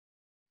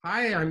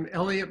Hi, I'm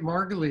Elliot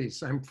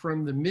Margolies. I'm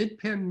from the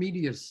Midpen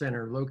Media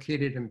Center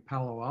located in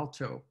Palo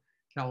Alto,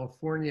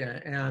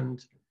 California.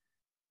 And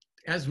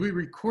as we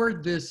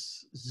record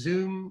this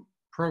Zoom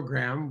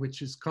program,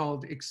 which is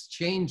called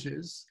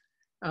Exchanges,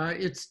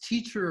 it's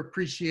Teacher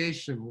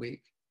Appreciation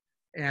Week,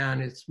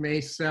 and it's May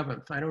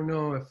 7th. I don't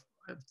know if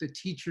the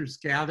teachers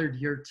gathered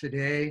here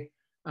today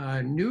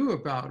knew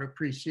about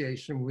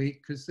Appreciation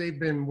Week because they've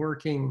been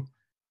working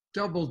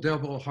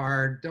double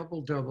hard,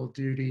 double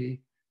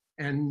duty,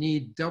 and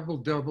need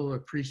double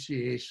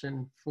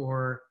appreciation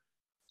for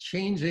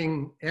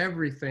changing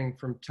everything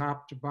from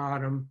top to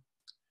bottom.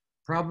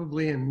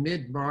 Probably in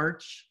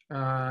mid-March,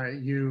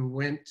 you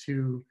went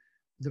to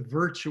the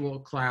virtual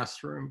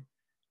classroom.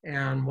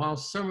 And while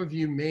some of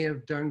you may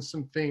have done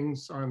some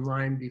things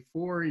online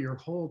before, your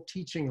whole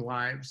teaching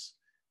lives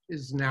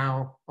is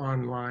now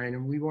online.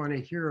 And we want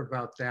to hear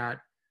about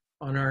that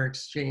on our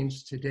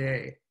exchange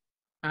today.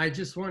 I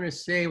just want to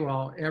say,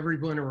 while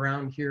everyone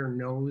around here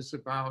knows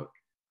about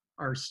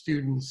our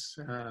students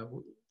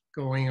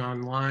going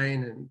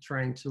online and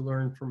trying to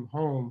learn from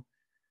home,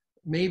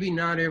 maybe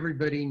not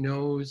everybody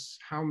knows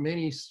how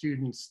many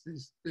students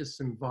this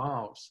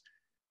involves.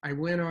 I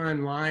went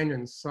online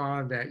and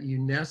saw that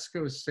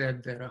UNESCO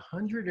said that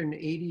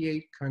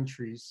 188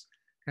 countries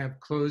have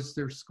closed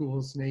their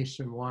schools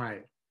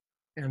nationwide.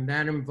 And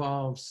that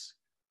involves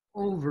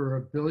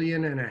over 1.5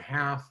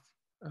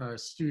 billion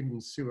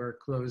students who are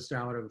closed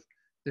out of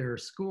their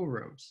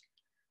schoolrooms.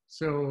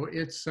 So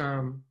it's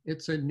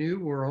a new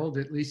world,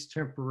 at least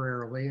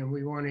temporarily, and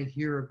we want to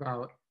hear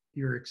about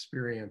your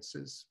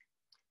experiences.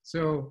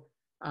 So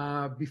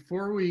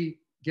before we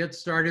get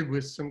started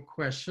with some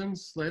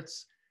questions,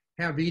 let's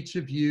have each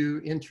of you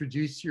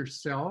introduce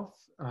yourself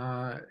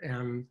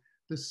and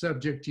the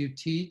subject you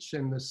teach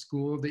and the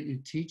school that you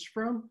teach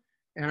from.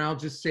 And I'll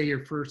just say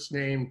your first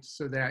name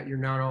so that you're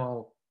not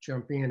all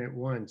jumping in at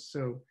once.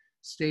 So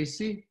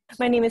Stacy?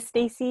 My name is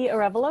Stacy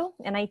Arevalo,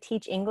 and I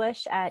teach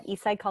English at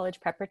Eastside College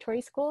Preparatory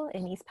School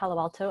in East Palo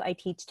Alto. I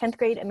teach 10th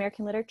grade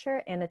American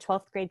Literature and a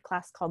 12th grade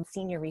class called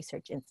Senior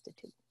Research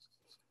Institute.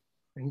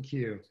 Thank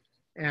you.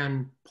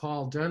 And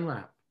Paul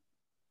Dunlap?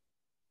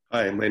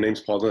 Hi, my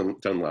name's Paul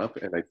Dunlap,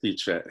 and I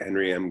teach at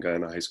Henry M.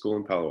 Gunn High School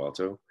in Palo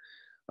Alto.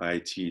 I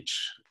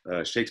teach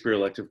a Shakespeare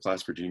elective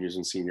class for juniors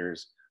and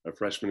seniors, a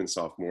freshman and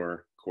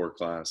sophomore core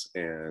class,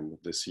 and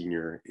the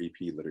senior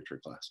AP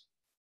literature class.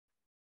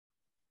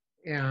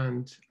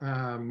 And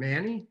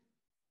Manny?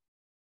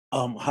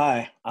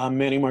 Hi, I'm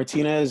Manny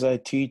Martinez. I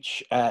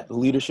teach at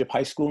Leadership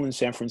High School in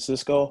San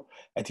Francisco.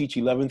 I teach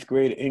 11th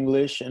grade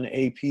English and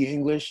AP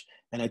English,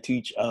 and I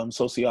teach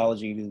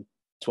sociology to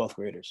 12th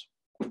graders.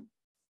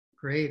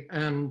 Great.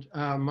 And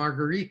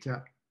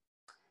Margarita?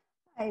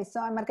 Hi, so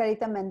I'm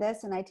Margarita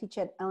Mendez, and I teach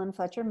at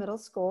Fletcher Middle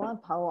School in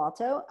Palo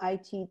Alto. I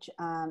teach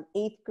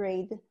 8th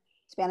grade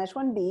Spanish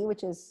 1B,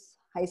 which is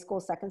high school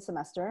second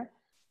semester.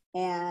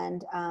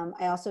 And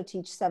I also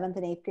teach 7th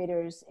and 8th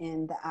graders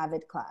in the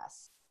AVID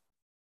class.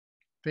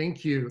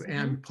 Thank you.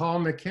 And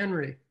Paul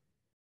McHenry?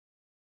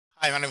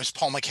 Hi, my name is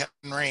Paul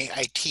McHenry.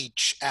 I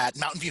teach at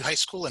Mountain View High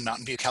School in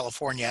Mountain View,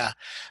 California.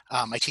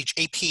 I teach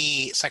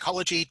AP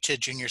Psychology to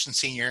juniors and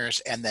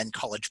seniors, and then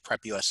College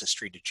Prep US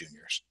History to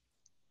juniors.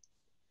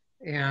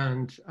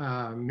 And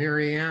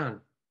Marianne?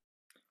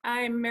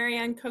 I'm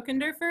Marianne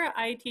Kochenderfer.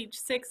 I teach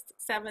 6th,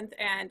 7th,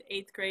 and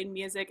 8th grade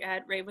music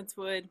at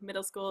Ravenswood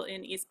Middle School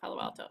in East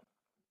Palo Alto.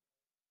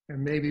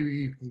 And maybe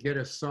you can get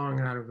a song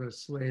out of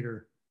us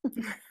later.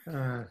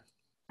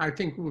 I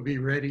think we'll be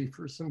ready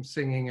for some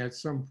singing at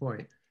some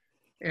point.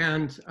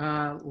 And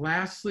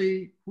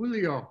lastly,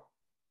 Julio.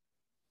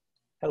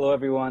 Hello,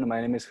 everyone.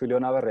 My name is Julio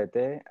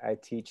Navarrete. I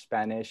teach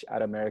Spanish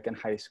at American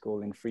High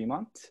School in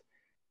Fremont.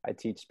 I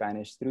teach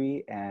Spanish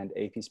 3 and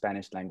AP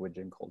Spanish Language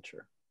and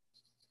Culture.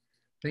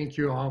 Thank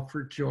you all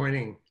for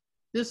joining.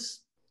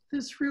 This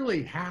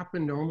really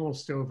happened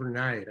almost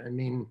overnight. I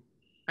mean,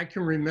 I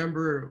can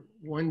remember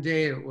one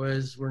day it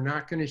was, we're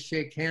not going to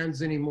shake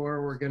hands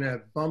anymore. We're going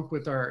to bump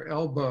with our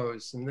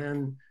elbows. And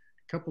then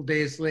a couple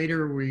days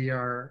later, we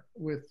are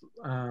with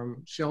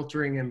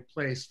sheltering in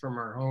place from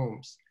our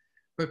homes.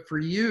 But for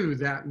you,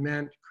 that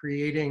meant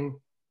creating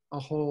a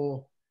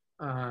whole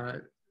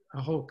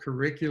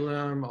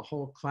curriculum, a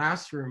whole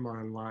classroom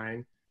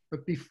online.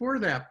 But before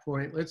that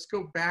point, let's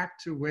go back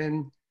to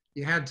when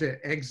you had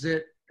to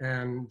exit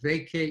and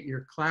vacate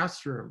your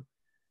classroom.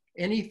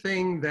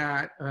 Anything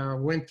that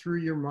went through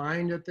your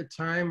mind at the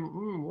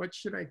time, what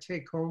should I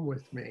take home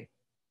with me?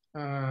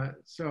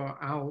 So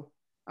I'll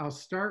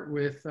start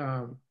with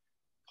Paul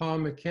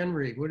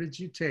McHenry. What did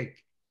you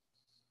take?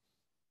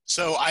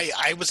 So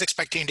I was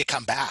expecting to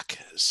come back.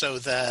 So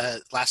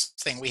the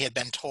last thing we had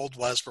been told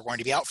was we're going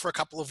to be out for a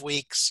couple of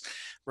weeks.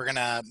 we're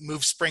gonna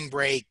move spring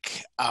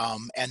break,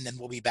 and then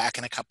we'll be back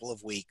in a couple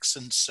of weeks.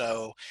 And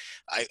so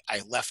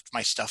I left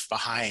my stuff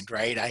behind,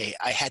 right?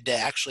 I had to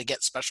actually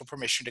get special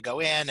permission to go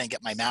in and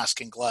get my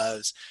mask and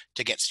gloves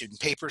to get student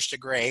papers to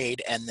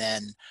grade, and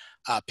then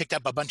picked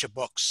up a bunch of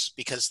books,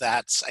 because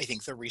that's, I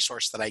think, the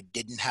resource that I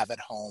didn't have at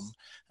home.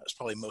 That was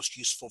probably most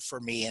useful for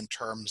me in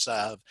terms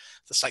of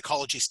the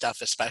psychology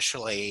stuff,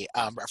 especially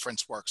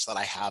reference works that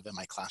I have in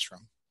my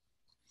classroom.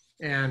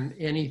 And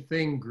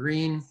anything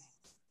green?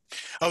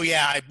 Oh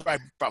yeah, I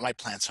brought my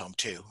plants home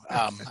too.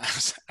 I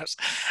was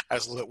a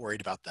little bit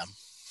worried about them.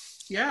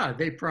 Yeah,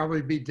 they'd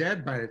probably be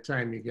dead by the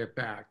time you get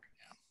back.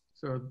 Yeah.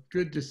 So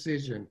good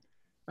decision.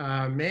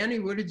 Manny,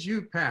 what did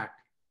you pack?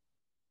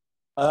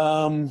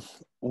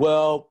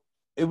 Well,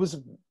 it was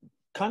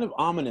kind of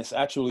ominous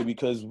actually,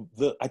 because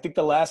I think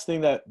the last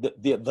thing that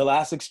the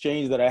last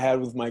exchange that I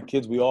had with my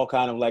kids, we all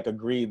kind of like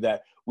agreed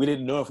that we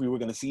didn't know if we were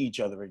going to see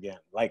each other again.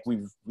 Like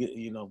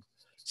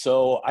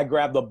so I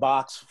grabbed a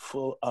box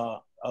full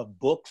of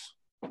books,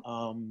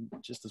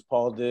 just as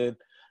Paul did.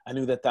 I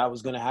knew that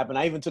was going to happen.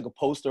 I even took a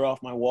poster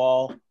off my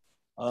wall.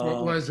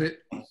 What was it?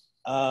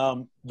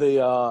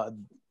 The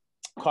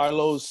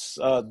Carlos,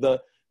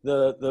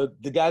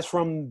 the guys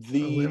from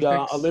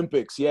the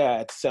Olympics, yeah,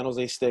 at San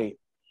Jose State.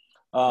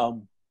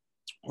 From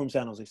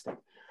San Jose State.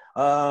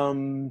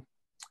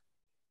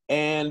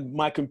 And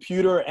my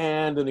computer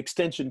and an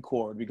extension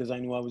cord, because I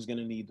knew I was going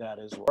to need that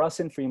as well. For us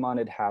in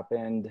Fremont, it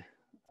happened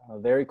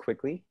very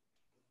quickly.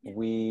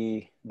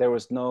 There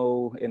was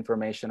no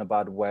information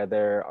about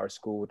whether our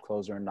school would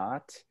close or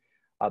not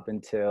up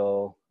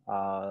until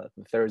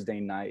Thursday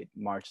night,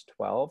 March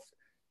 12th.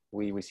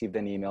 We received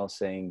an email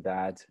saying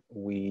that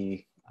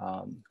we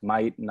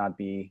might not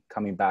be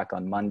coming back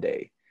on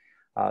Monday.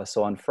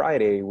 So on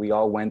Friday, we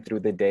all went through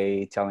the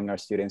day telling our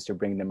students to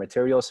bring the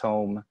materials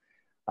home,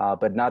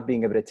 but not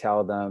being able to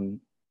tell them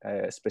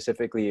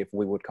specifically if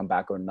we would come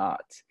back or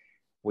not.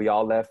 We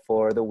all left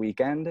for the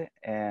weekend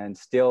and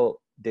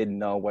still didn't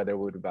know whether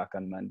we would be back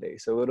on Monday.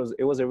 So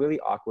it was a really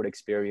awkward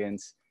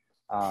experience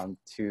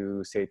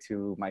to say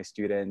to my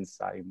students,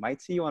 I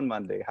might see you on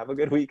Monday, have a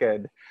good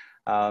weekend.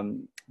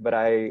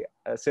 But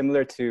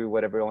similar to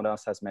what everyone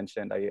else has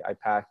mentioned, I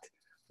packed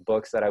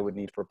books that I would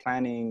need for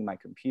planning, my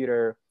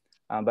computer,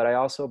 but I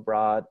also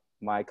brought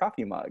my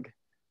coffee mug.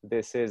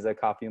 This is a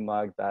coffee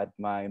mug that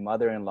my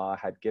mother-in-law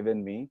had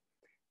given me,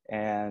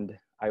 and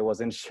I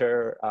wasn't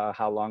sure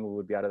how long we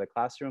would be out of the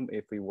classroom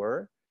if we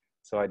were.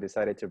 So I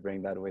decided to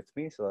bring that with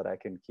me so that I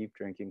can keep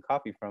drinking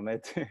coffee from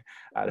it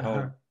at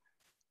home.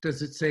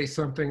 Does it say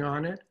something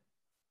on it?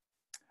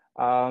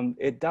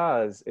 It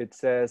does. It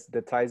says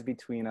the ties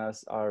between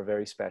us are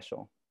very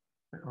special.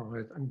 Oh,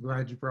 I'm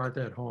glad you brought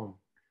that home.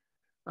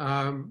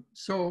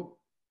 So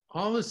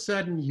all of a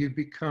sudden you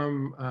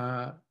become,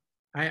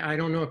 I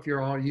don't know if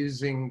you're all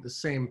using the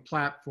same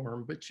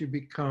platform, but you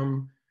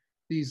become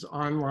these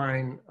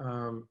online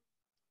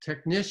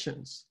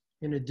technicians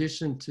in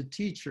addition to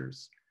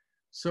teachers.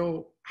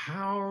 So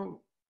how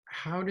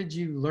did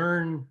you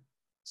learn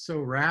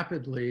so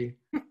rapidly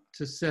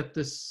to set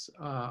this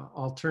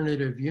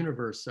alternative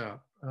universe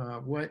up?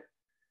 What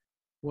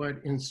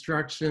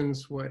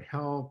instructions, what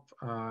help,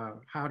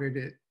 how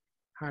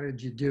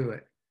did you do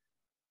it?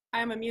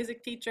 I'm a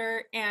music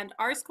teacher, and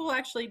our school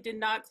actually did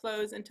not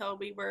close until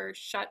we were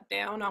shut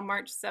down on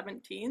March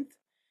 17th.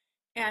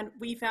 And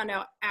we found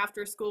out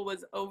after school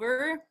was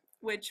over,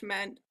 which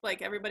meant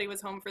like everybody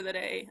was home for the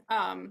day.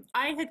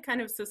 I had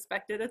kind of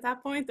suspected at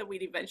that point that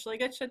we'd eventually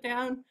get shut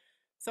down.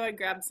 So I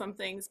grabbed some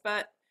things,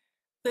 but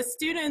the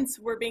students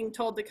were being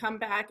told to come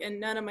back, and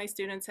none of my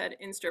students had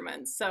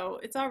instruments. So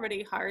it's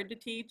already hard to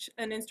teach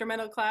an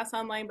instrumental class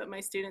online, but my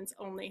students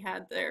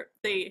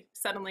they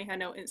suddenly had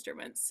no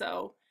instruments.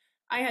 So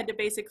I had to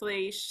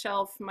basically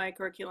shelf my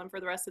curriculum for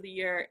the rest of the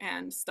year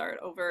and start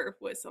over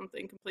with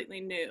something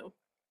completely new.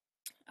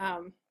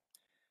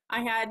 I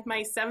had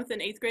my 7th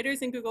and 8th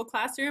graders in Google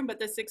Classroom, but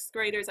the 6th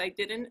graders I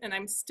didn't, and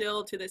I'm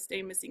still to this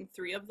day missing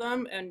 3 of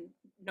them, and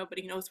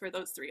nobody knows where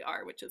those 3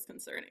 are, which is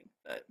concerning.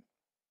 But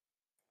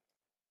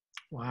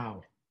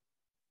wow.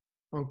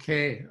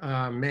 Okay,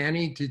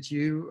 Manny, can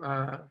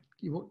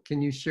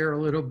you share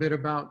a little bit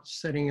about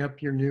setting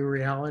up your new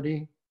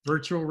reality,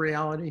 virtual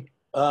reality?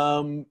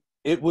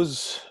 It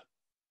was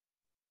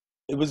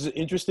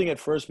interesting at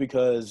first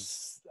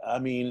because, I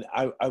mean,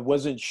 I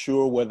wasn't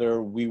sure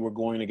whether we were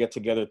going to get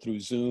together through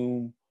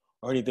Zoom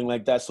or anything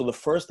like that. So the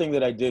first thing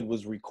that I did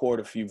was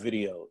record a few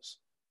videos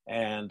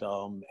and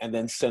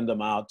then send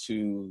them out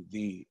to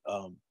the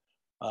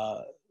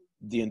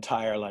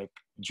entire like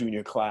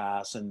junior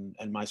class and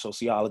my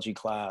sociology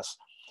class.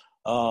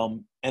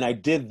 And I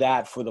did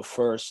that for the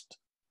first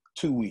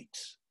 2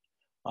 weeks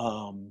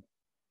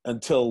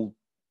until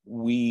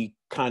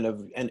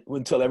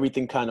until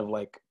everything kind of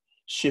like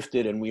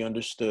shifted and we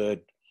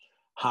understood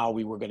how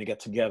we were going to get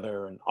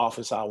together, and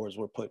office hours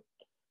were put,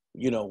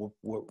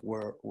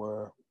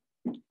 were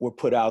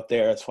put out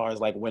there as far as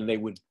like when they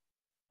would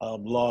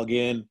log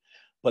in.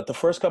 But the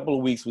first couple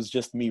of weeks was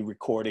just me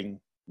recording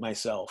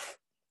myself.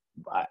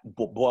 I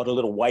bought a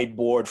little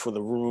whiteboard for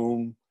the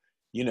room,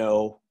 you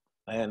know,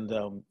 and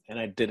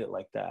I did it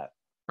like that.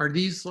 Are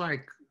these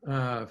like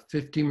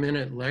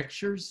 50-minute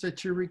lectures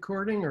that you're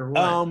recording or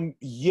what?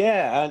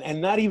 Yeah,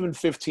 and not even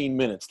 15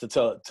 minutes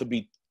to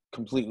be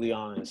completely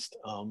honest,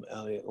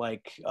 Elliot,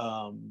 like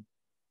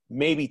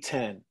maybe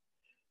 10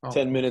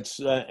 minutes,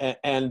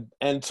 and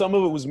some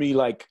of it was me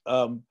like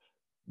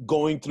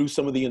going through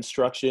some of the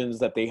instructions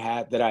that they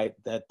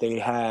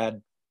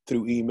had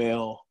through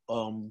email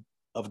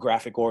of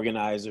graphic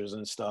organizers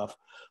and stuff,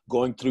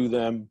 going through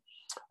them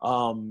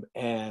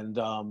and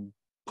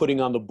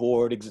putting on the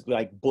board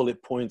like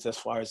bullet points as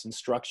far as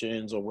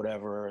instructions or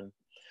whatever, and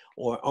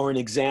or an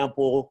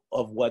example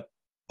of what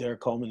their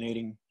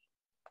culminating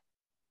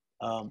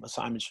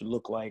assignment should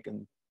look like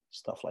and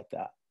stuff like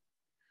that.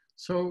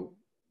 So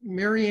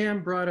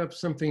Marianne brought up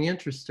something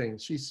interesting.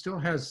 She still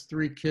has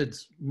 3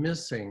 kids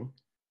missing.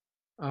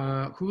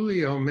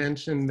 Julio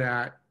mentioned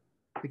that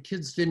the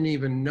kids didn't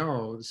even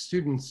know, the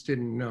students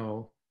didn't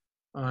know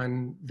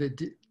on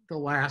the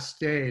last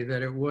day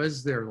that it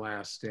was their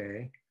last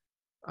day.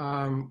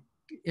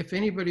 If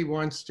anybody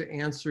wants to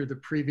answer the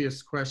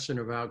previous question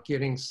about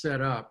getting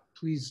set up,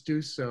 please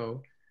do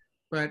so.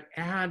 But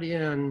add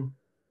in,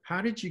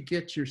 how did you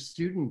get your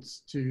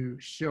students to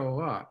show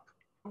up?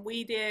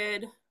 We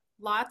did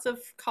lots of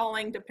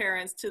calling to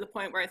parents to the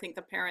point where I think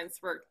the parents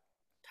were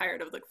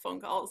tired of the phone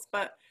calls,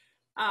 but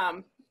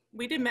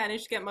we did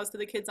manage to get most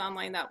of the kids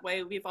online that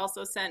way. We've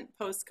also sent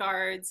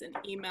postcards and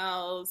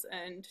emails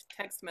and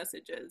text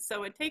messages.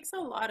 So it takes a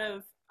lot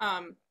of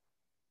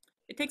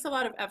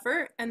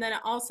effort. And then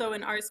also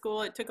in our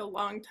school, it took a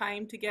long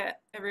time to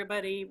get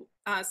everybody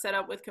set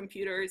up with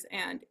computers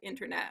and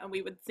internet. And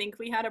we would think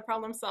we had a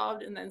problem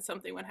solved, and then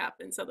something would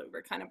happen, so that we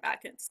were kind of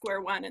back at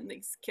square one, and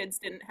these kids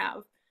didn't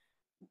have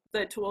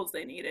the tools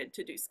they needed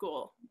to do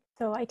school.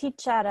 So I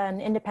teach at an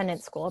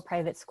independent school, a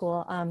private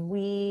school.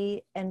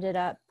 We ended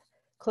up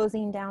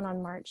closing down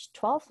on March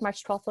 12th.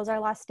 March 12th was our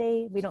last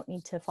day. We don't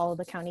need to follow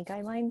the county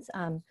guidelines.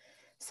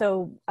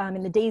 So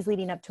in the days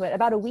leading up to it,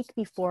 about a week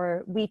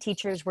before, we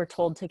teachers were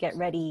told to get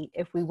ready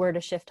if we were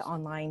to shift to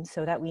online,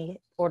 so that we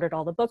ordered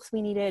all the books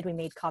we needed. We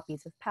made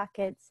copies of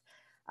packets.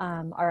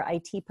 Our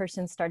IT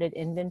person started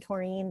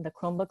inventorying the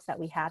Chromebooks that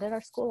we had at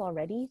our school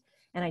already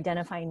and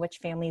identifying which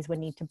families would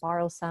need to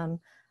borrow some.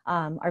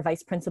 Our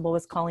vice principal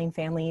was calling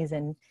families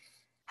and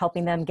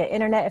helping them get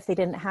internet if they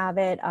didn't have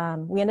it.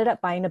 We ended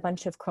up buying a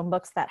bunch of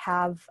Chromebooks that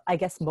have, I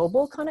guess,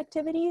 mobile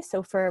connectivity.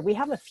 So we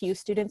have a few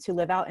students who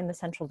live out in the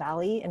Central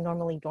Valley and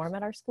normally dorm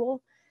at our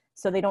school.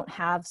 So they don't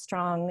have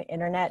strong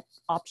internet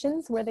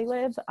options where they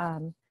live.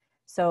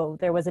 So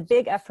there was a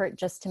big effort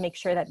just to make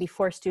sure that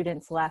before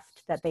students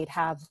left that they'd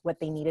have what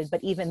they needed.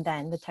 But even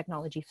then the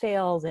technology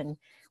fails, and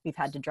we've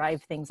had to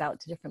drive things out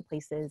to different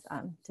places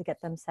to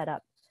get them set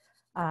up.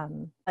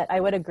 But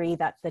I would agree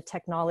that the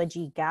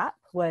technology gap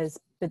was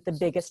the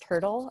biggest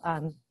hurdle.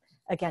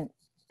 Again,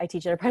 I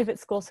teach at a private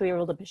school, so we were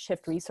able to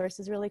shift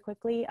resources really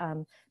quickly,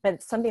 but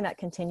it's something that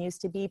continues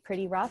to be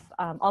pretty rough.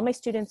 All my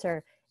students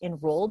are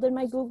enrolled in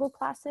my Google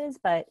classes,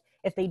 but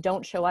if they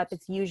don't show up,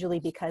 it's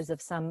usually because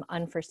of some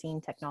unforeseen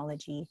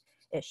technology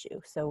issue.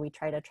 So we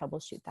try to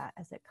troubleshoot that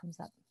as it comes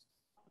up.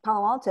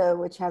 Palo Alto,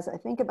 which has, I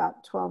think,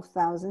 about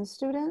 12,000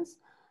 students,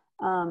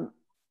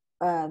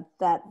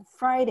 that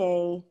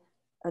Friday,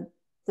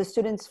 the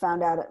students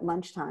found out at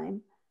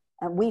lunchtime.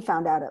 We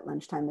found out at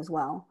lunchtime as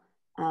well.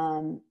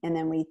 And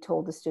then we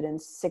told the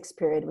students 6th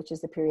period, which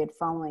is the period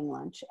following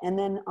lunch. And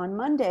then on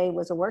Monday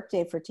was a work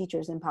day for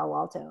teachers in Palo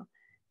Alto.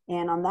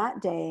 And on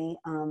that day,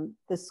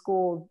 the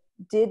school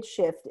did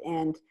shift,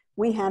 and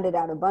we handed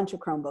out a bunch of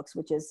Chromebooks,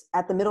 which is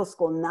at the middle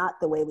school, not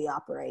the way we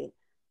operate.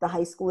 The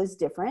high school is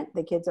different.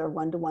 The kids are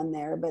one-to-one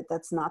there, but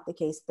that's not the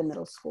case at the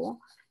middle school.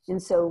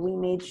 And so we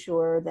made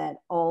sure that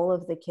all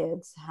of the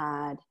kids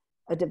had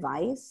a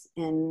device,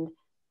 and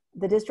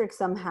the district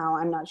somehow,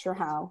 I'm not sure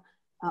how,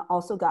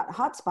 also got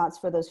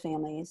hotspots for those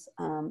families.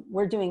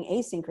 We're doing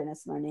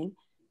asynchronous learning,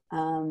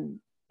 and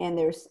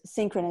there's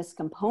synchronous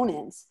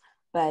components,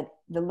 but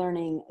the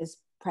learning is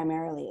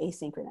primarily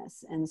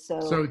asynchronous. And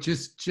so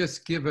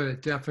just give a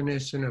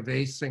definition of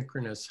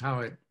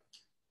asynchronous,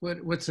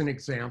 what's an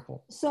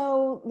example?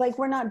 So like,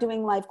 we're not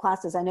doing live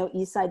classes. I know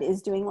Eastside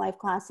is doing live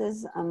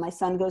classes. My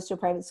son goes to a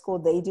private school,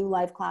 they do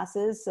live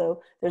classes.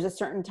 So there's a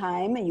certain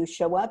time and you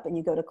show up and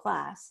you go to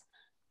class.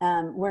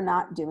 We're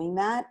not doing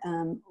that.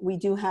 We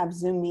do have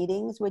Zoom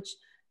meetings, which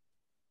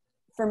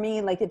for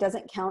me, like, it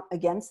doesn't count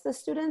against the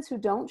students who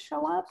don't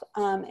show up.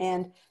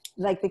 And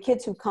like, the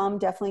kids who come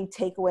definitely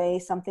take away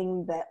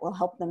something that will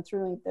help them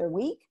through their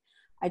week.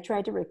 I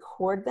tried to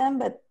record them,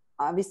 but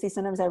obviously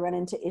sometimes I run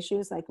into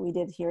issues like we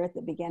did here at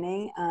the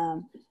beginning,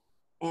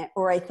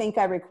 or I think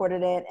I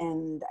recorded it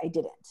and I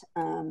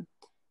didn't.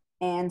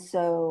 And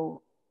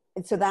so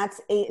that's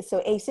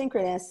so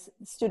asynchronous.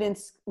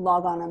 Students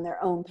log on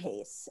their own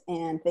pace,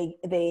 and they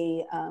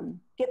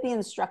get the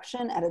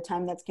instruction at a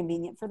time that's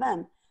convenient for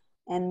them.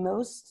 And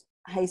most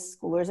high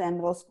schoolers and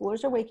middle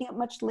schoolers are waking up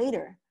much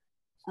later,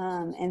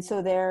 and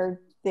so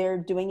they're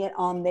doing it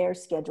on their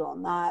schedule,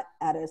 not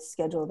at a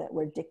schedule that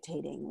we're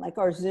dictating. Like,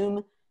 our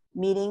Zoom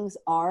meetings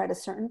are at a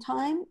certain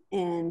time,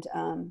 and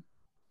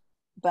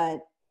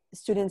but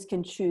students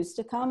can choose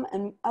to come,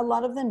 and a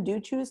lot of them do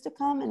choose to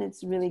come, and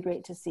it's really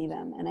great to see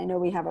them. And I know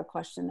we have a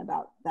question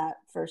about that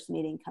first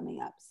meeting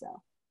coming up,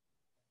 so.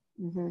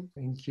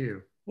 Thank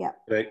you. Yeah.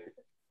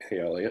 Hey,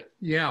 Elliot.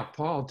 Yeah,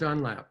 Paul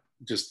Dunlap.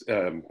 Just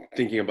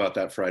thinking about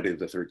that Friday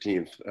the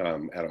 13th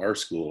at our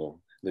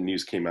school, the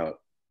news came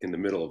out in the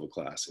middle of a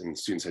class, and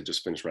students had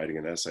just finished writing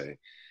an essay.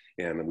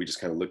 And we just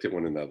kind of looked at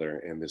one another,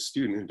 and this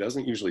student who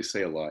doesn't usually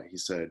say a lot, he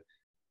said,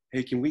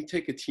 "Hey, can we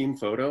take a team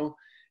photo?"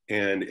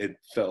 And it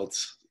felt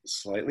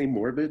slightly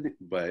morbid,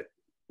 but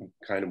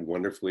kind of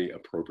wonderfully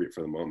appropriate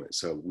for the moment.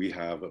 So we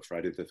have a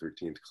Friday the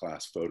 13th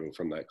class photo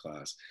from that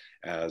class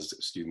as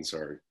students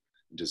are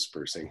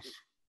dispersing.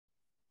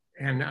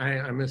 And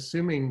I'm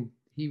assuming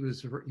he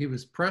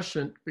was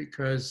prescient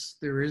because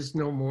there is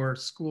no more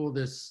school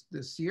this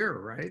year,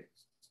 right?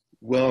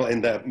 Well,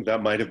 and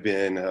that might have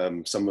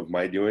been some of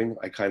my doing.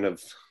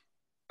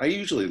 I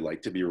usually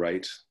like to be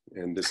right,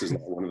 and this is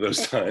not one of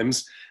those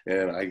times.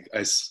 And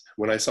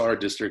when I saw our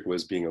district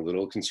was being a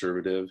little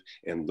conservative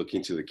and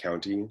looking to the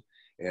county,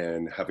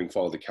 and having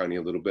followed the county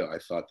a little bit, I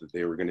thought that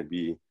they were going to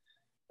be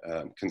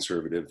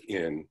conservative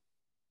in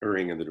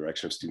erring in the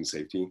direction of student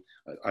safety.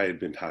 I had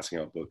been passing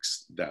out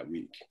books that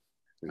week,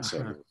 and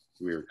so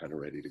we were kind of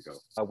ready to go.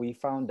 We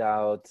found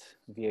out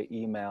via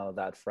email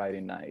that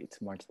Friday night,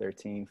 March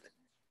 13th,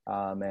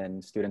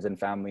 and students and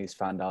families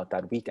found out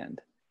that weekend.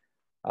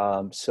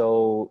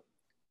 So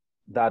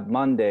that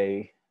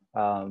Monday,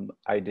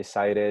 I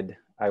decided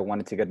I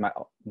wanted to get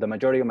the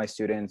majority of my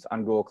students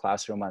on Google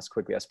Classroom as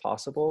quickly as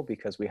possible,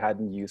 because we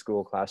hadn't used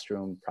Google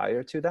Classroom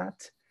prior to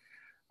that.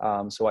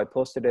 So I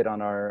posted it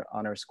on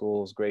our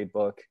school's grade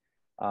book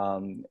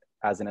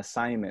as an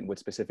assignment with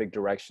specific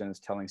directions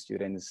telling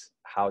students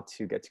how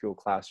to get to Google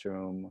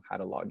Classroom, how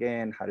to log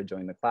in, how to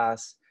join the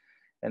class.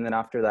 And then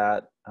after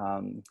that,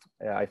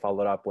 I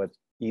followed up with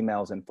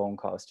emails and phone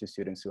calls to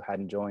students who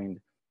hadn't joined.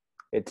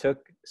 It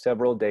took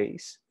several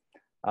days,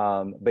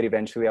 but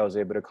eventually I was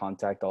able to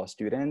contact all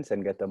students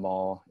and get them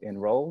all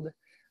enrolled.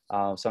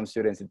 Some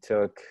students, it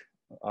took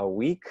a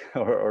week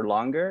or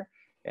longer.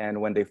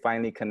 And when they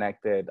finally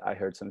connected, I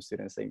heard some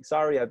students saying,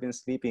 "Sorry, I've been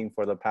sleeping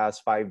for the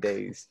past 5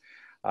 days."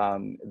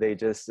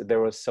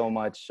 There was so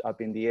much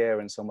up in the air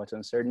and so much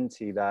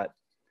uncertainty that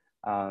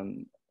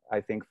I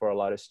think for a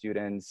lot of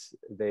students,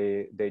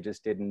 they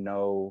just didn't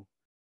know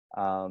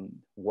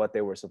what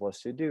they were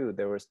supposed to do.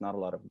 There was not a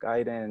lot of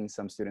guidance.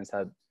 Some students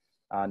had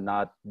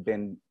not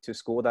been to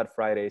school that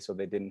Friday, so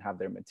they didn't have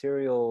their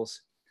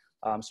materials.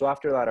 So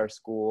after that, our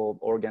school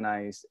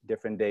organized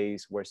different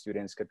days where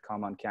students could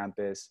come on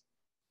campus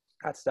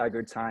at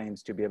staggered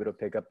times to be able to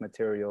pick up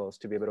materials,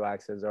 to be able to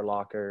access their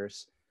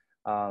lockers.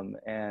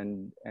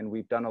 And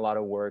we've done a lot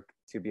of work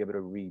to be able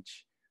to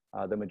reach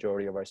the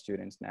majority of our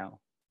students now.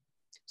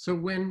 So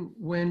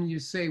when you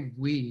say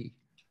we,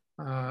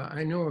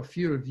 I know a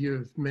few of you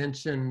have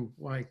mentioned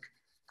like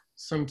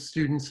some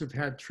students have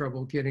had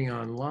trouble getting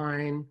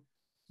online.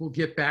 We'll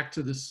get back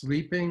to the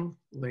sleeping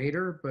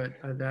later, but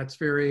that's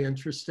very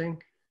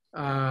interesting.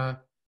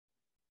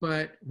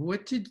 But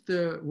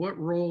what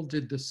role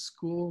did the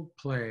school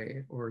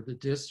play or the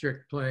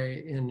district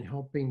play in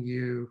helping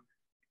you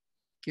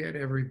get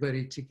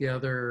everybody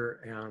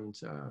together and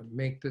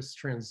make this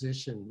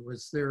transition?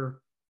 Was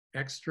there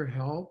extra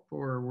help,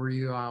 or were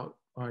you out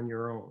on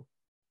your own?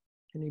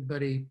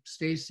 Anybody?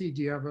 Stacy,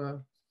 do you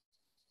have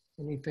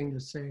anything to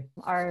say?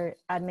 Our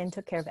admin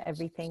took care of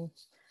everything.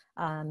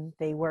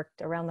 They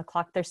worked around the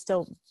clock. There's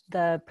still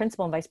the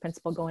principal and vice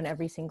principal go in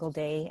every single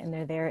day, and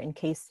they're there in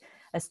case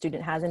a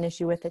student has an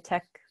issue with the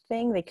tech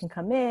thing. They can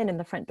come in, and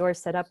the front door is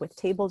set up with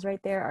tables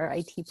right there. Our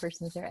IT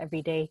person's there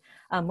every day.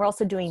 We're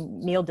also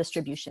doing meal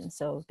distribution,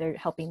 so they're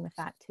helping with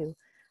that too.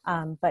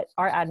 But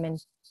our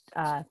admin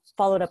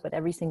followed up with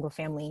every single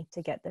family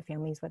to get the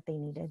families what they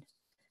needed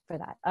for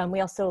that. We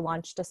also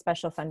launched a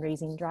special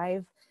fundraising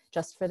drive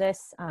just for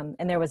this.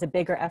 And there was a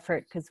bigger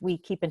effort because we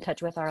keep in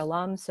touch with our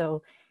alums.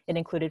 So it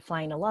included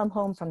flying alum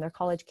home from their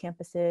college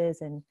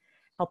campuses and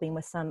helping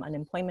with some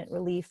unemployment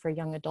relief for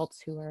young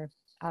adults who are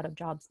out of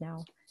jobs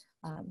now.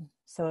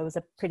 So it was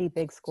a pretty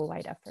big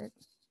school-wide effort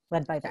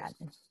led by the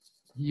admin.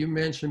 You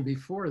mentioned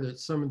before that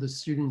some of the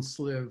students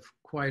live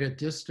quite a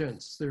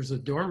distance. There's a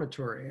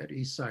dormitory at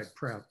Eastside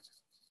Prep.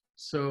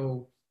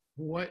 So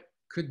what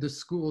could the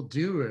school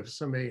do if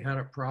somebody had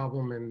a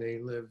problem and they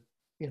live,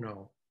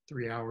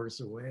 3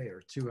 hours away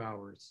or 2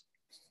 hours?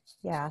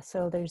 Yeah,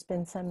 so there's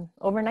been some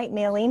overnight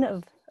mailing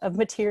of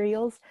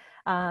materials,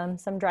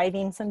 some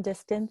driving some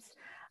distance.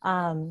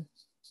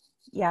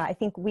 Yeah, I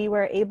think we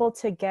were able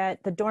to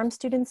get the dorm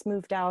students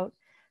moved out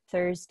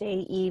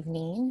Thursday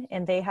evening,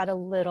 and they had a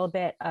little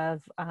bit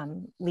of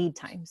lead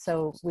time.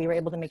 So we were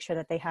able to make sure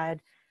that they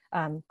had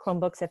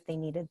Chromebooks if they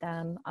needed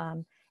them.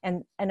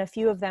 And a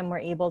few of them were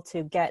able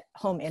to get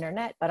home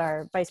internet, but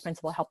our vice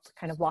principal helped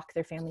kind of walk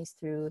their families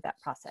through that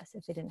process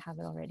if they didn't have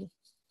it already.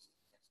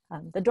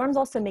 The dorms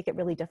also make it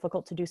really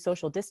difficult to do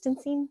social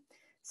distancing.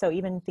 So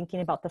even thinking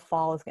about the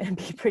fall is going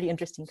to be pretty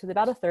interesting because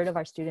about a third of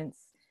our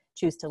students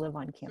choose to live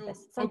on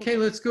campus. So, okay,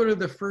 let's go to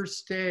the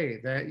first day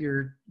that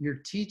you're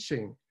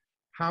teaching.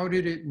 How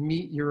did it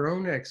meet your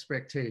own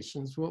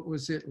expectations? What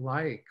was it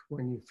like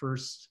when you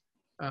first,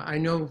 I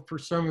know for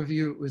some of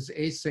you it was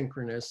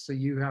asynchronous, so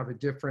you have a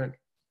different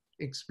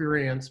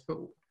experience, but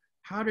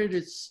how did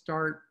it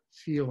start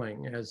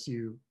feeling as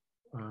you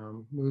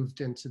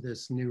moved into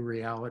this new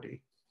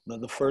reality?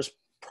 The first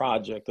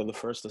project or the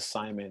first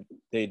assignment,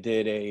 they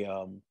did a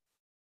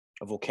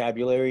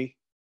vocabulary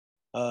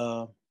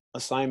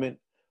assignment,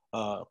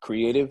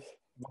 creative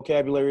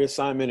vocabulary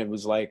assignment. It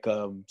was like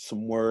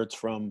some words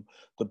from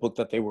the book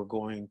that they were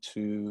going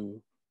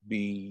to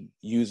be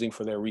using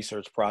for their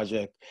research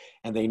project,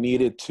 and they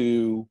needed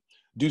to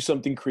do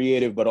something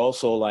creative, but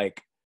also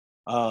like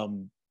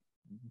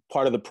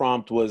part of the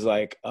prompt was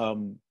like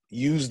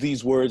use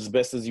these words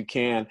best as you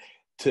can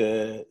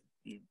to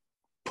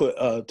put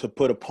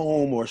a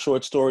poem or a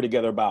short story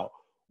together about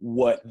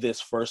what this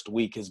first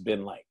week has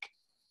been like.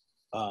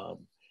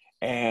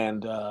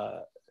 And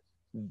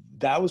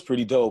that was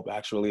pretty dope,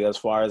 actually, as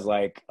far as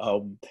like,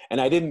 and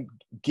I didn't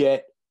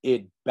get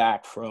it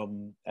back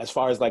from, as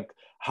far as like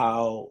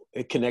how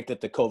it connected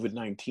to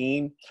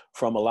COVID-19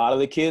 from a lot of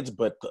the kids,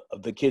 but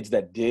the kids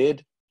that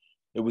did,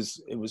 it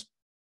was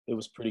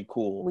pretty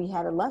cool. We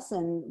had a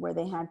lesson where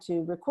they had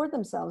to record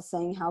themselves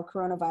saying how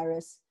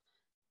coronavirus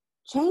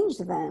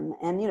changed them,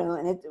 and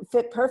and it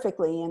fit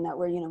perfectly, and that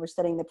we're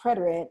studying the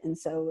preterite, and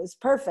so it was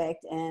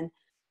perfect. And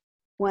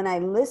when I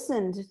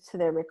listened to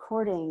their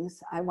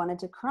recordings, I wanted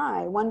to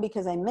cry. One,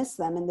 because I missed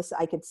them, and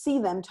I could see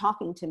them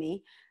talking to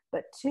me,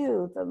 but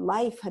two, the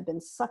life had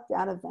been sucked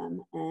out of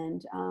them,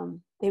 and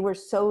they were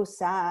so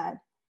sad,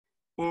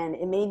 and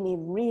it made me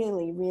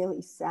really,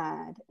 really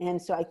sad.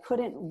 And so I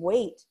couldn't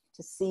wait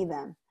to see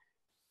them.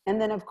 And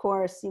then, of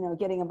course,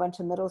 getting a bunch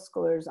of middle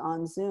schoolers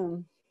on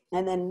Zoom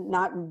and then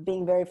not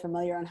being very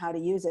familiar on how to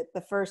use it.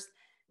 The first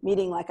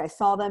meeting, like I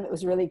saw them, it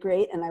was really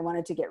great, and I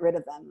wanted to get rid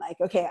of them. Like,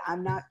 okay,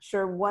 I'm not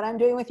sure what I'm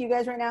doing with you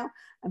guys right now.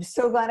 I'm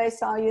so glad I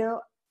saw you.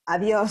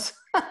 Adios.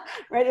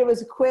 Right? It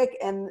was quick,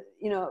 and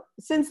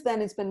since then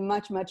it's been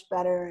much, much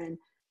better, and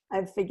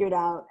I've figured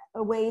out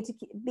a way to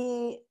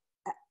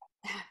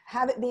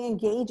have it be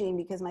engaging,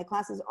 because my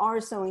classes are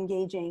so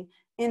engaging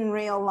in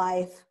real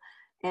life.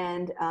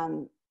 And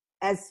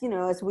as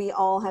we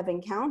all have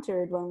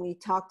encountered, when we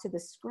talk to the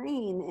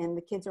screen and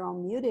the kids are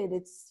all muted,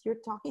 you're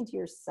talking to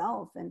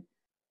yourself, and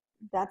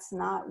that's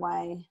not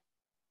why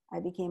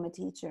I became a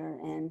teacher.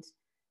 And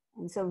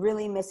so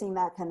really missing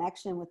that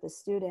connection with the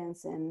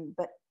students,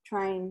 but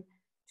trying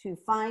to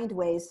find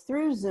ways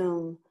through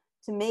Zoom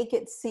to make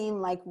it seem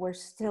like we're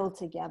still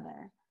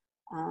together,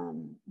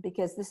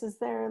 because this is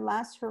their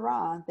last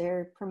hurrah.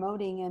 They're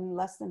promoting in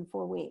less than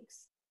 4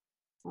 weeks.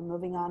 I'm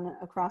moving on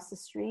across the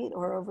street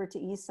or over to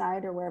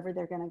Eastside or wherever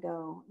they're going to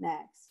go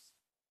next.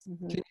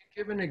 Mm-hmm. Can you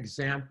give an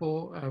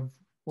example of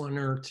one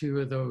or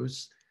two of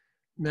those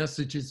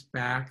messages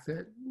back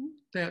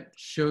that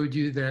showed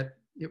you that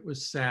it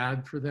was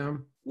sad for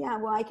them? Yeah,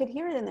 well, I could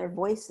hear it in their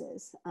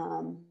voices.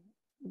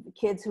 The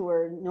kids who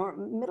are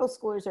middle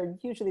schoolers are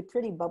usually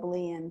pretty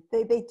bubbly, and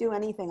they do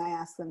anything I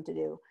ask them to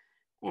do.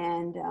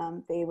 And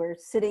they were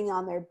sitting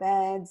on their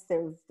beds.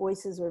 Their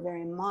voices were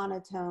very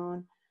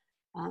monotone.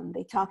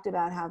 They talked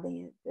about how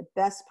the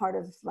best part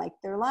of like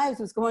their lives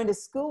was going to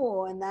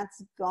school, and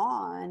that's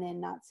gone, and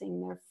not seeing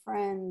their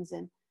friends.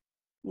 And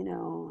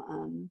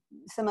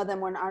some of them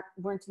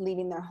weren't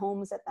leaving their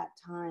homes at that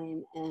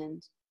time,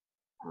 and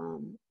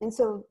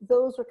so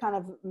those were kind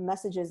of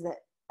messages that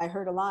I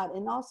heard a lot.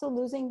 And also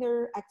losing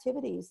their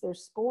activities, their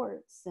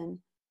sports, and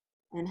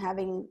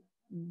having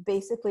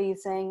basically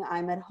saying,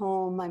 I'm at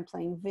home, I'm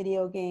playing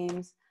video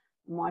games,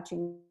 I'm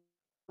watching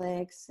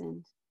Netflix,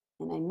 and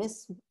I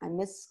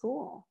miss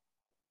school.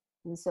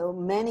 And so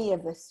many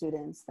of the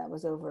students, that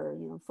was over,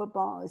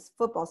 football,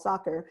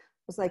 soccer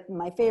was like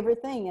my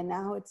favorite thing, and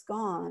now it's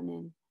gone.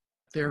 And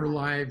their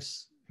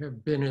lives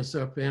have been as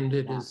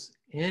upended as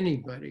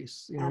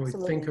anybody's. We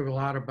think a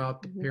lot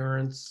about the mm-hmm.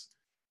 parents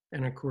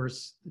and of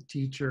course the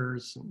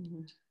teachers,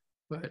 mm-hmm.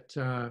 but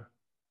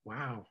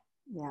wow.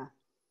 Yeah.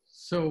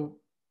 So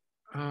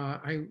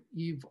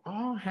you've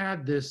all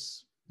had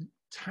this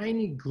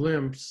tiny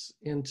glimpse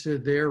into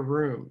their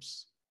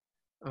rooms.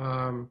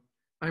 I'm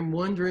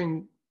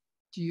wondering,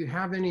 do you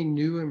have any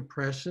new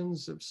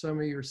impressions of some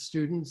of your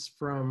students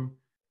from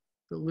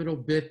the little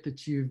bit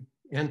that you've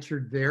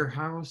entered their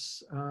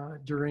house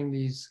during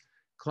these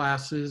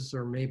classes,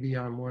 or maybe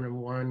on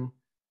one-on-one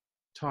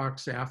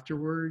talks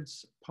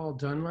afterwards? Paul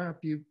Dunlap,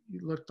 you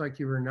looked like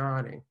you were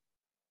nodding.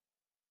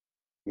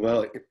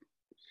 Well,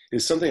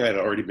 it's something I'd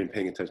already been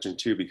paying attention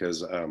to,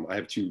 because I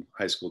have 2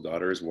 high school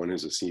daughters. One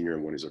is a senior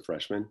and one is a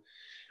freshman,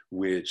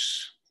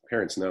 which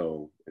parents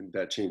know, and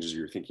that changes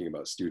your thinking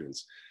about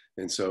students.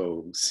 And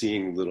so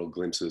seeing little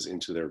glimpses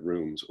into their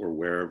rooms or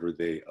wherever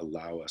they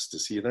allow us to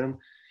see them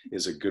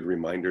is a good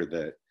reminder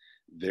that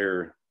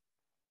they're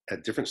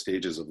at different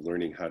stages of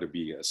learning how to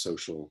be a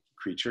social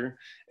creature,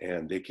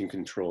 and they can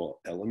control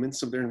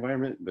elements of their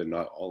environment, but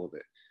not all of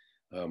it.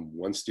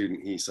 One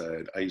student, he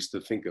said, I used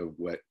to think of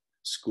what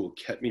school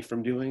kept me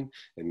from doing,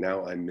 and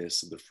now I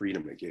miss the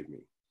freedom it gave me.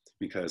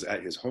 Because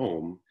at his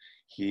home,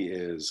 he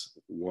is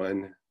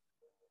one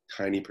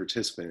tiny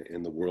participant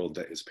in the world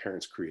that his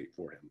parents create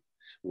for him.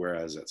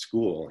 Whereas at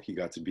school, he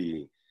got to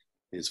be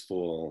his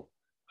full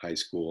high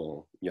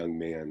school young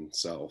man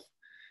self.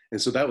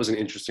 And so that was an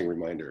interesting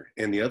reminder.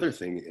 And the other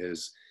thing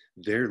is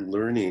they're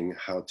learning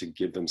how to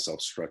give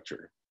themselves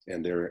structure.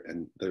 And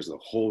there's a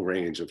whole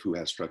range of who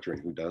has structure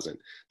and who doesn't.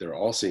 They're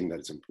all seeing that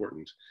it's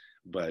important,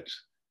 but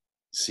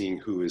seeing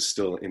who is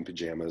still in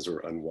pajamas or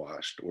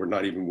unwashed or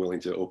not even willing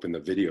to open the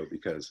video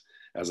because,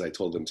 as I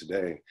told them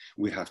today,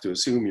 we have to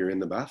assume you're in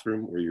the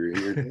bathroom or you're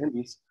in your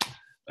jammies.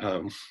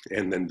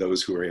 And then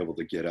those who are able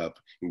to get up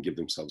and give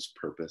themselves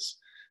purpose.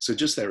 So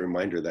just that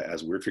reminder that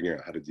as we're figuring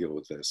out how to deal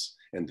with this,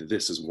 and that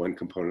this is one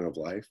component of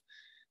life,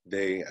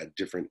 they at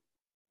different,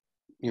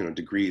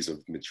 degrees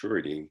of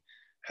maturity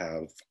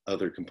have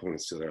other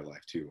components to their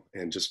life too.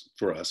 And just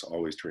for us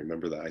always to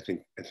remember that, I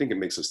think it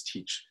makes us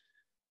teach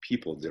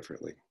people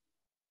differently.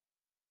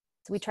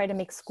 So we try to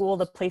make school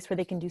the place where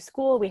they can do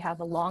school. We have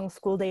a long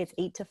school day. It's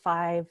 8 to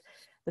 5.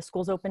 The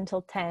school's open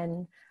till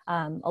 10.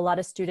 A lot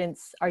of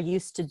students are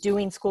used to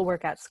doing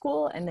schoolwork at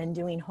school and then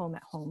doing home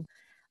at home.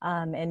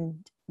 And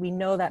we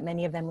know that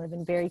many of them live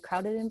in very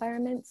crowded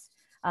environments.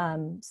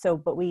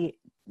 But we,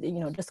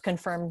 just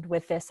confirmed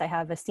with this, I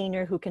have a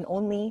senior who can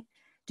only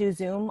do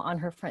Zoom on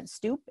her front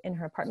stoop in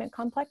her apartment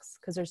complex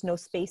because there's no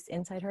space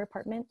inside her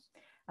apartment.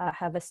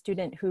 Have a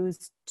student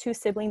whose 2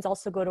 siblings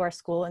also go to our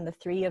school, and the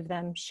 3 of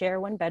them share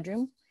one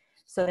bedroom.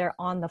 So they're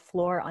on the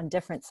floor on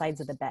different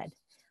sides of the bed.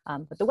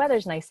 But the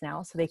weather's nice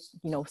now, so they,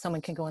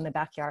 someone can go in the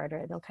backyard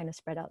or they'll kind of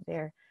spread out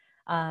there.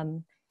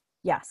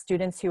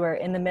 Students who are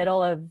in the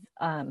middle of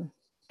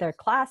their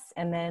class,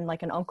 and then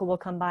like an uncle will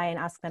come by and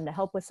ask them to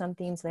help with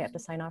something, so they have to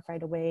sign off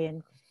right away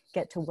and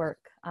get to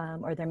work,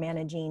 or they're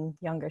managing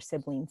younger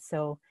siblings.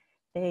 So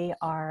they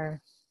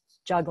are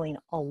juggling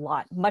a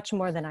lot, much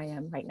more than I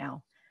am right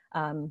now.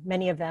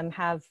 Many of them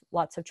have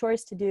lots of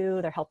chores to do.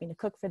 They're helping to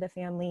cook for the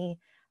family.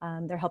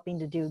 They're helping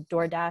to do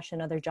DoorDash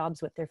and other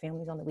jobs with their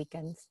families on the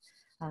weekends.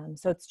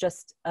 So it's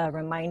just a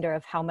reminder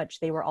of how much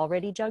they were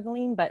already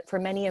juggling, but for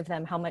many of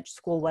them, how much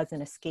school was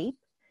an escape.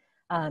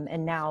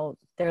 And now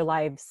their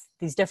lives,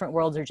 these different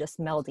worlds are just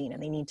melding,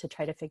 and they need to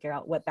try to figure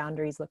out what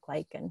boundaries look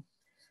like and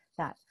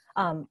that.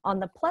 On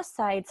the plus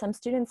side, some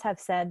students have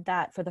said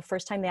that for the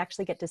first time, they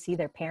actually get to see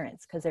their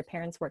parents because their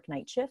parents work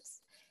night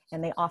shifts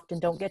and they often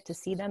don't get to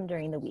see them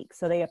during the week.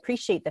 So they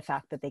appreciate the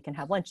fact that they can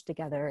have lunch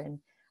together, and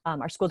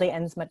our school day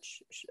ends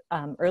much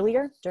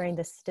earlier during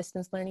this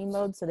distance learning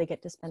mode. So they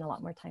get to spend a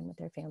lot more time with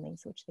their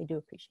families, which they do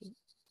appreciate.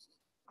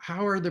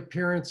 How are the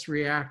parents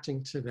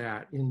reacting to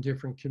that in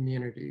different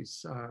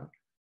communities?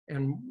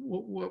 And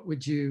what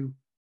would you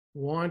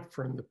want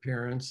from the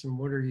parents, and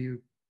what are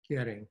you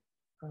getting?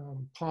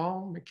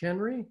 Paul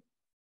McHenry,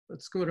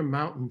 let's go to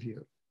Mountain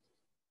View.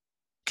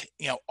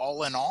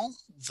 All in all,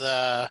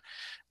 the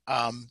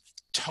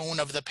tone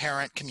of the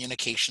parent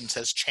communications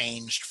has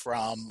changed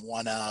from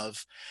one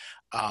of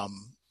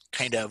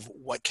kind of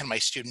what can my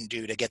student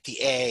do to get the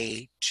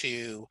A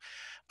to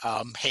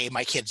hey,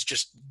 my kid's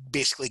just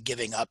basically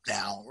giving up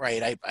now,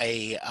 right?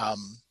 I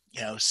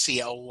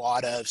see a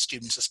lot of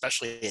students,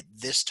 especially at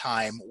this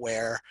time,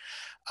 where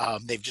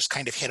they've just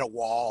kind of hit a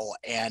wall,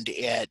 and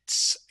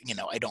it's,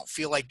 I don't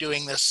feel like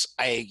doing this.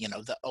 A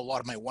lot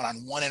of my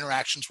one-on-one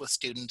interactions with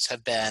students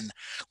have been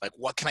like,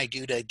 what can I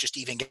do to just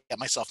even get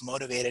myself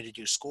motivated to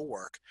do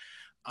schoolwork?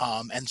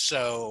 And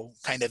so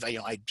kind of,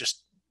 I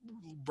just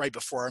right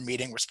before our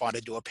meeting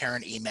responded to a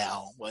parent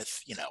email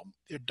with,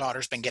 your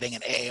daughter's been getting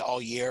an A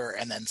all year,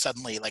 and then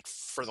suddenly, like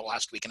for the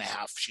last week and a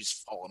half,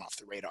 she's fallen off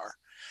the radar.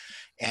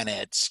 And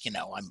it's,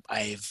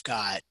 I've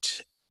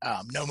got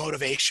no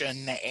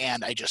motivation,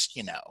 and I just,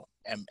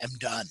 am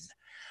done.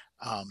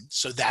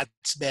 So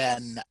that's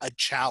been a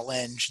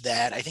challenge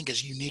that I think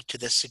is unique to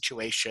this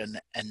situation,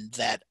 and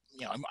that,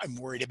 I'm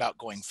worried about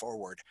going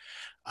forward.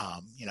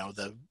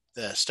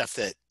 The stuff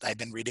that I've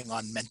been reading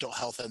on mental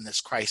health in this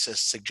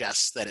crisis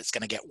suggests that it's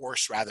going to get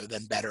worse rather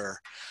than better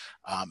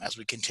as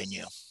we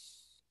continue.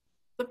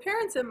 The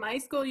parents in my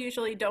school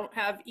usually don't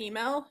have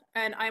email,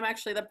 and I'm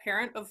actually the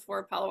parent of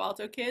 4 Palo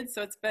Alto kids,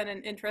 so it's been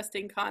an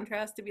interesting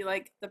contrast to be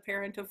like the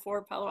parent of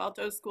 4 Palo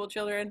Alto school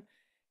children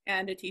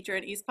and a teacher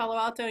in East Palo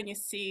Alto, and you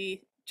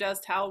see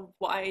just how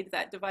wide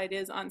that divide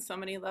is on so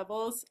many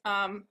levels.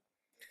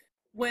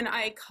 When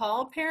I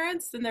call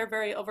parents, then they're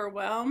very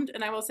overwhelmed,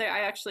 and I will say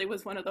I actually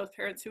was one of those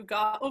parents who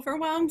got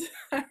overwhelmed.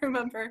 I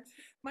remember,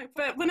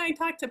 but when I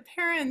talk to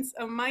parents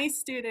of my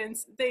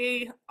students,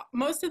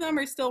 most of them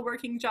are still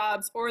working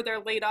jobs, or they're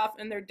laid off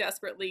and they're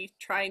desperately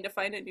trying to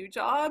find a new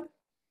job.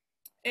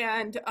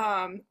 And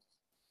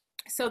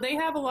so they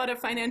have a lot of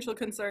financial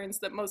concerns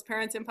that most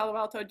parents in Palo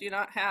Alto do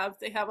not have.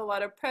 They have a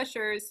lot of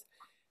pressures.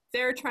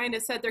 They're trying to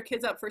set their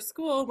kids up for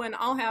school when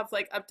I'll have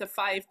like up to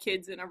 5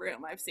 kids in a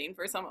room, I've seen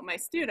for some of my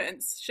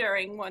students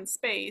sharing one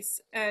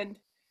space. And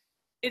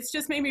it's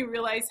just made me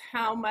realize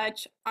how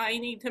much I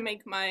need to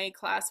make my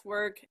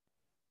classwork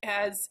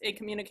as a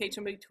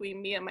communication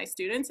between me and my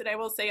students. And I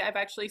will say I've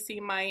actually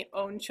seen my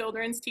own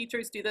children's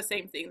teachers do the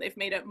same thing. They've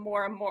made it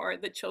more and more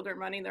the children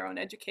running their own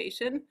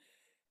education.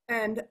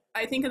 And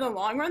I think in the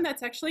long run,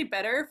 that's actually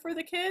better for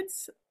the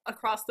kids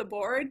across the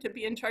board to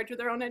be in charge of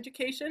their own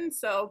education.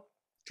 So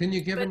can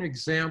you give an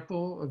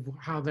example of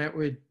how that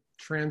would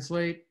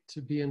translate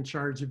to be in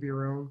charge of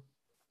your own?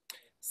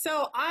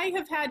 So I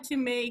have had to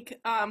make,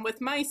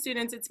 with my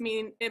students,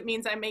 it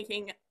means I'm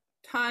making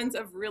tons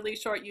of really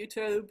short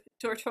YouTube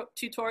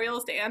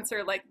tutorials to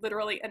answer like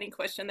literally any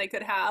question they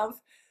could have.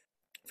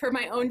 For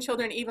my own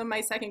children, even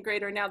my second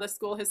grader, now the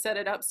school has set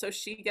it up so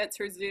she gets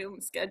her Zoom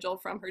schedule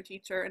from her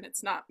teacher and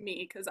it's not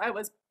me, because I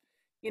was,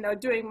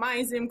 doing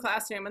my Zoom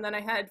classroom and then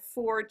I had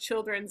 4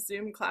 children's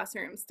Zoom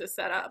classrooms to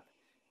set up.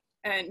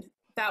 And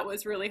that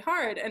was really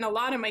hard. And a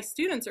lot of my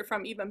students are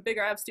from even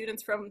bigger. I have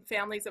students from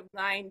families of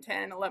 9,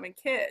 10, 11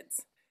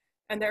 kids.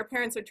 And their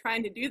parents are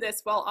trying to do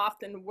this while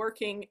often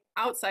working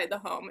outside the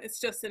home. It's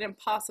just an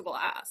impossible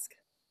ask.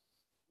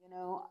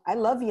 I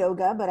love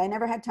yoga, but I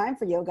never had time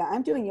for yoga.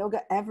 I'm doing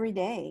yoga every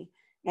day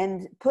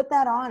and put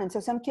that on. And so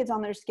some kids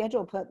on their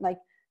schedule put like,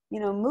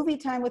 movie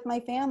time with my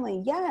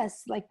family.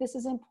 Yes, like this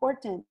is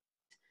important.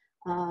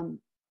 And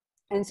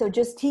so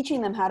just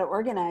teaching them how to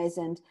organize,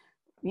 and,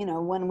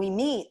 when we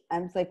meet,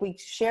 I'm like, we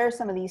share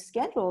some of these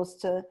schedules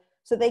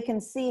so they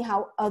can see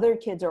how other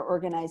kids are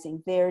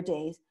organizing their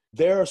days.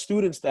 There are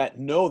students that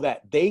know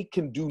that they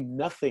can do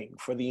nothing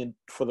for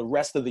the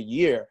rest of the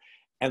year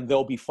and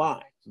they'll be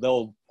fine.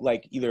 They'll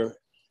like either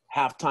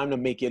have time to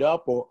make it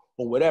up or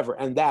whatever,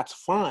 and that's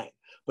fine.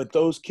 But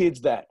those kids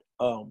that,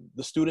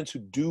 the students who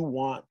do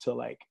want to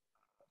like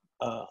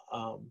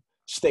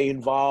stay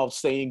involved,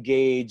 stay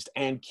engaged,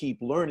 and keep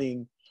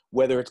learning,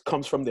 whether it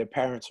comes from their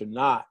parents or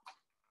not,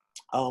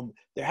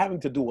 they're having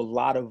to do a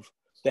lot of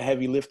the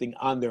heavy lifting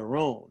on their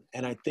own.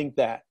 And I think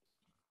that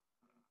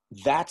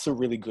that's a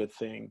really good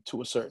thing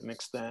to a certain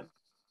extent,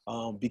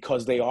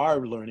 because they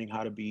are learning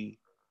how to be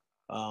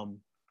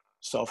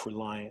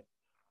self-reliant.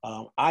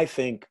 I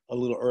think a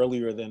little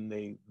earlier than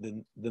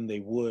they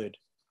would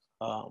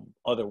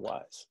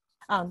otherwise.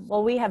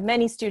 Well, we have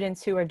many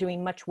students who are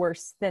doing much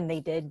worse than they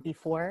did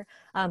before.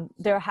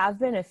 There have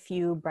been a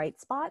few bright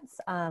spots.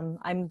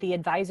 I'm the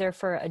advisor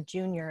for a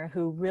junior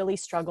who really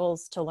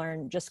struggles to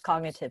learn just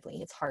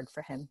cognitively. It's hard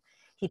for him.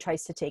 He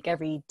tries to take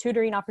every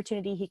tutoring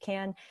opportunity he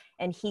can,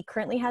 and he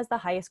currently has the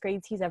highest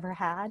grades he's ever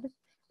had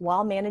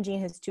while managing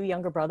his 2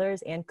 younger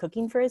brothers and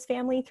cooking for his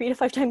family 3 to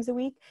 5 times a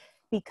week,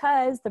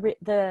 because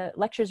the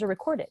lectures are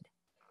recorded.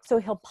 So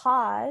he'll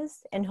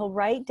pause and he'll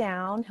write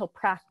down, he'll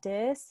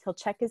practice, he'll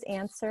check his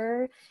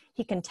answer,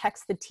 he can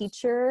text the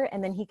teacher,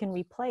 and then he can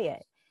replay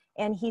it.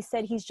 And he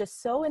said he's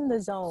just so in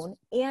the zone,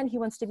 and he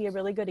wants to be a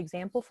really good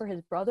example for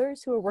his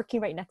brothers who are working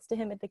right next to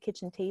him at the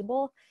kitchen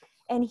table.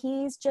 And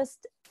he's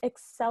just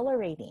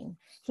accelerating.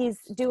 He's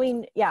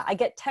doing, I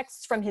get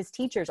texts from his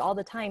teachers all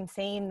the time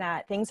saying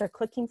that things are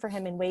clicking for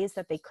him in ways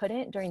that they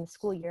couldn't during the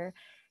school year.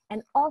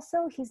 And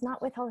also, he's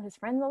not with all his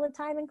friends all the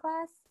time in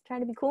class,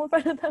 trying to be cool in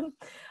front of them.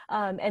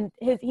 And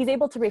he's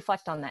able to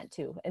reflect on that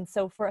too. And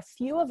so for a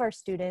few of our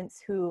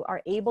students who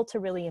are able to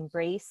really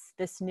embrace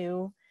this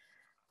new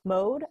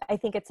mode, I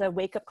think it's a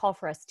wake-up call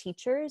for us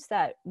teachers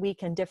that we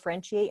can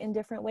differentiate in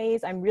different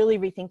ways. I'm really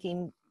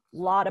rethinking a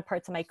lot of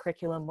parts of my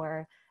curriculum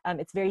where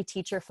it's very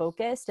teacher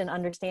focused, and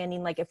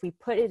understanding like if we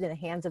put it in the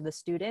hands of the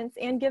students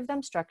and give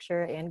them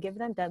structure and give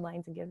them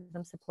deadlines and give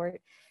them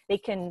support, they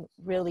can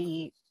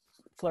really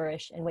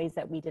flourish in ways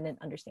that we didn't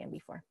understand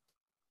before.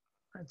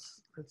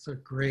 That's a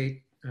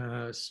great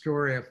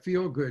story, a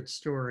feel-good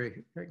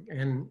story.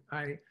 And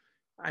I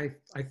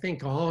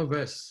think all of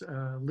us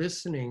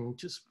listening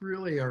just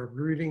really are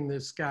rooting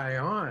this guy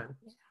on.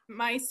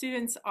 My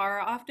students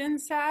are often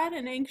sad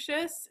and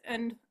anxious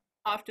and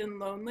often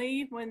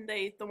lonely when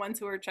the ones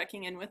who are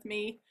checking in with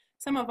me.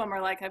 Some of them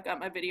are like, I've got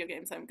my video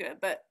games, I'm good.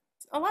 But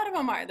a lot of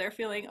them they're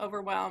feeling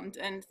overwhelmed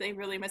and they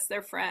really miss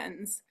their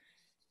friends.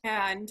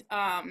 And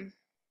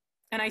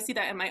I see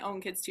that in my own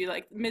kids too,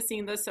 like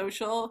missing the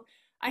social.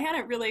 I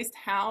hadn't realized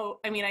how,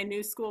 I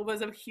knew school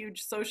was a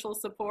huge social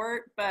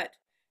support, but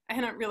I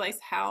hadn't realized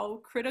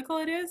how critical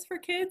it is for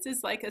kids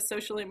is like a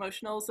social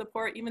emotional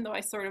support. Even though I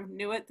sort of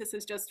knew it, this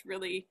has just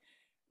really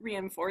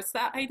reinforced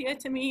that idea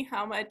to me,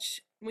 how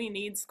much we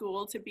need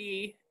school to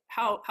be,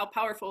 how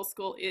powerful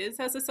school is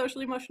as a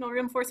social emotional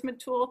reinforcement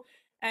tool.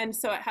 And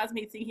so it has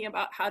me thinking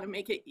about how to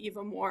make it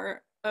even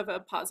more of a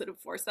positive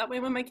force that way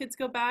when my kids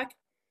go back.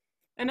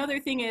 Another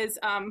thing is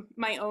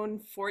my own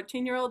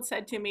 14-year-old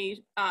said to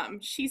me,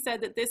 she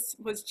said that this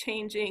was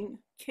changing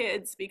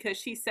kids because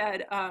she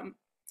said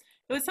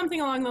it was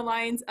something along the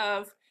lines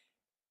of,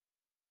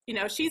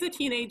 she's a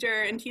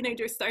teenager and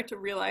teenagers start to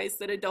realize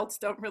that adults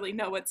don't really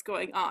know what's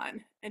going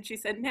on. And she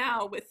said,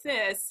 now with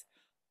this,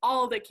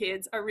 all the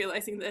kids are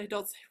realizing that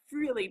adults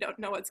really don't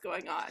know what's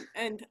going on.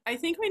 And I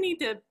think we need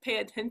to pay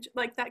attention.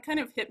 Like that kind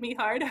of hit me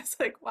hard. I was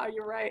like, wow,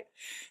 you're right.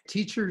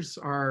 Teachers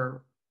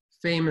are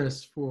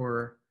famous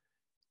for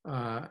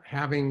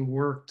having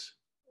worked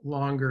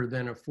longer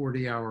than a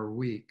 40-hour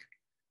week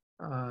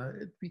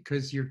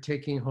because you're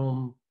taking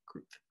home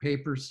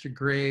papers to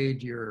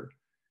grade,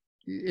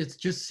 it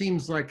just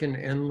seems like an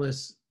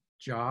endless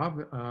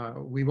job.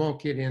 We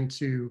won't get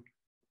into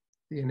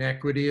the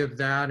inequity of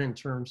that in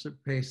terms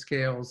of pay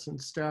scales and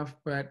stuff,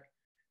 but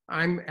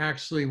I'm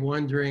actually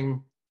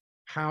wondering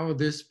how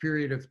this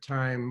period of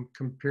time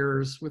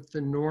compares with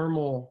the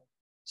normal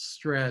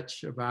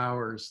stretch of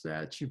hours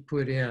that you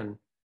put in.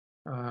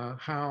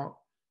 How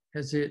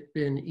has it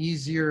been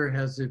easier?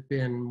 Has it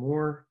been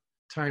more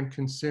time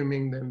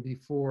consuming than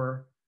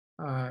before?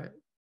 Paul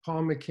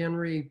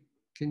McHenry,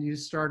 can you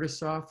start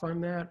us off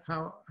on that?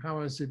 How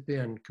has it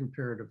been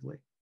comparatively?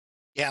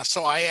 Yeah,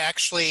 so I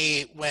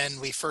actually, when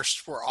we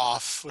first were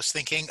off, was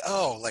thinking,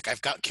 oh, like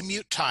I've got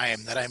commute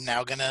time that I'm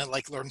now gonna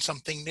like learn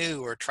something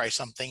new or try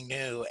something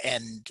new,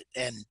 and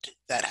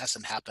that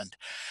hasn't happened.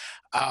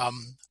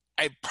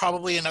 I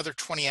probably another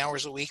 20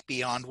 hours a week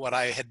beyond what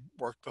I had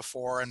worked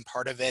before, and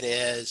part of it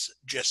is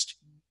just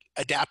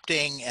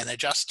adapting and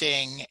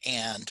adjusting,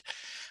 and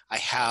I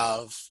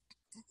have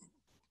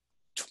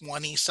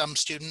 20 some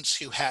students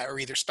who are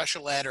either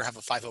special ed or have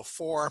a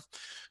 504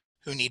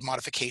 who need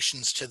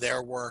modifications to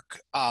their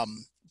work.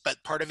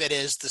 But part of it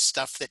is the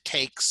stuff that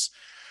takes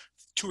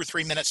 2 or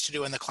 3 minutes to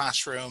do in the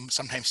classroom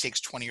sometimes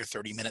takes 20 or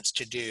 30 minutes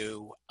to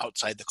do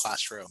outside the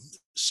classroom.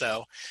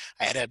 So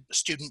I had a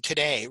student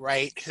today,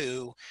 right,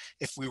 who,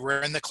 if we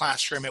were in the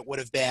classroom, it would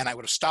have been, I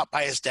would have stopped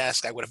by his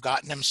desk, I would have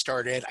gotten him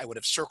started, I would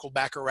have circled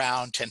back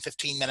around 10,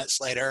 15 minutes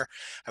later,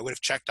 I would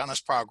have checked on his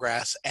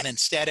progress, and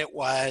instead it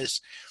was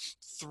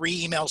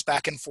 3 emails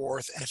back and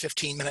forth and a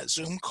 15-minute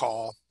Zoom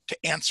call to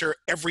answer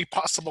every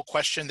possible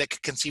question that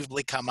could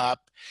conceivably come up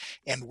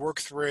and work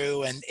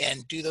through and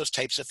do those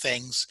types of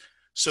things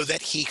so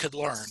that he could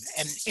learn.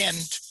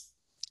 And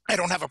I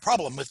don't have a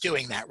problem with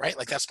doing that, right?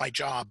 Like that's my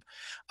job.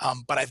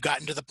 But I've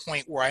gotten to the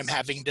point where I'm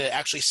having to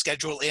actually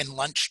schedule in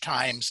lunch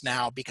times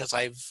now because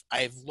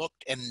I've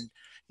looked and,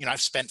 you know,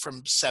 I've spent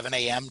from 7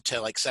 a.m.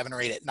 to like 7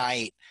 or 8 at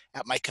night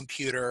at my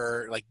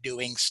computer, like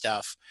doing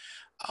stuff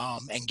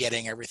and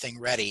getting everything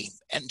ready.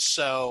 And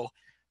so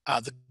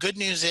the good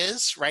news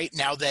is, right,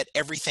 now that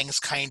everything's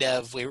kind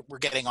of, we're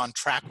getting on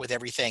track with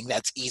everything,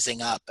 that's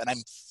easing up and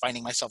I'm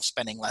finding myself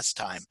spending less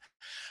time.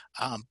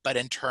 But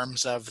in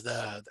terms of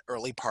the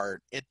early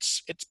part,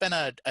 it's been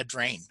a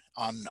drain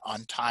on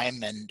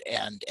time and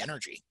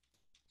energy.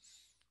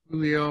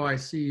 Julio, I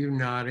see you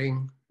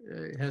nodding.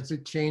 Has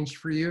it changed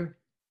for you?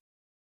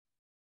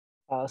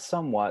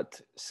 Somewhat.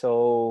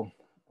 So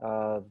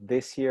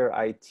this year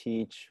I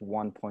teach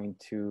 1.2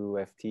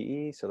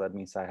 FTE. So that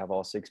means I have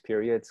all 6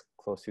 periods,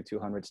 close to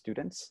 200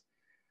 students.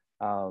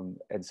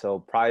 And so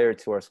prior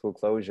to our school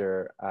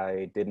closure,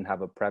 I didn't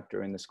have a prep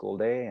during the school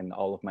day, and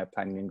all of my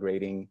planning and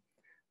grading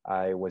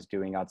I was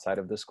doing outside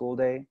of the school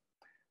day.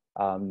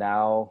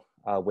 Now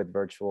with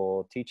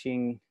virtual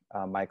teaching,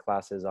 my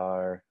classes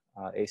are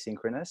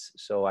asynchronous.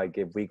 So I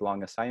give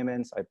week-long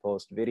assignments. I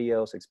post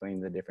videos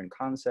explaining the different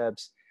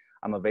concepts.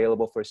 I'm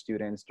available for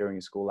students during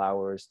school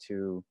hours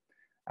to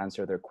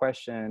answer their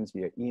questions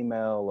via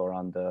email or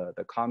on the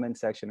comment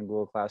section in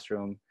Google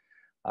Classroom.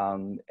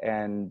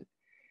 And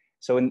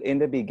so in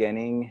the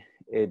beginning,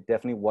 it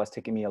definitely was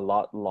taking me a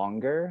lot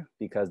longer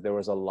because there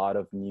was a lot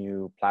of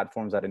new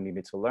platforms that I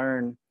needed to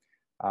learn,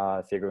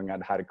 figuring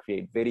out how to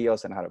create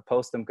videos and how to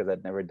post them because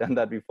I'd never done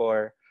that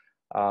before.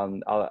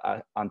 On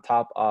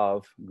top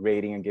of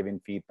grading and giving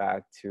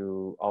feedback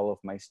to all of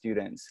my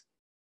students.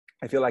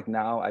 I feel like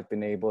now I've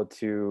been able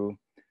to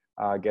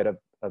get a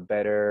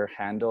better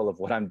handle of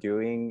what I'm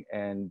doing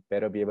and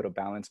better be able to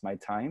balance my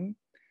time.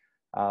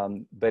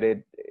 But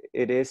it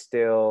is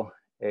still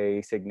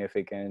a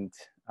significant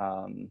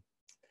part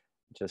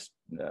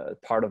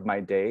of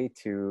my day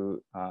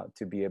to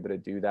be able to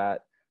do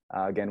that.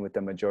 Again, with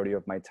the majority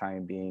of my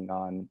time being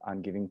on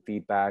giving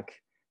feedback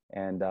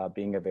and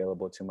being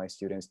available to my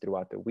students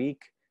throughout the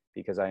week,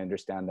 because I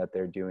understand that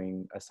they're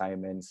doing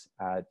assignments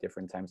at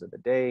different times of the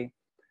day.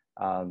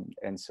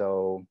 And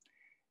so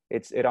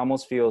it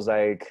almost feels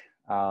like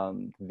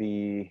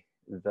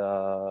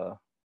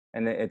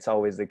and it's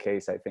always the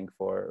case, I think,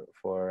 for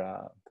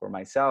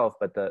myself,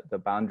 but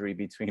the boundary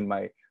between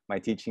my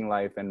teaching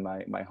life and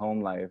my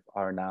home life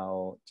are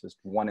now just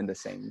one and the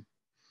same.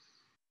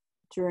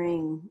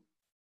 During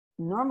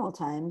normal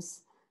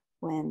times,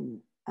 when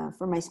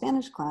for my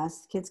Spanish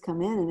class, kids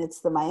come in and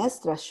it's the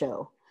maestra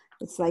show.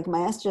 It's like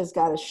maestra's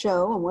got a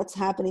show and what's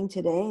happening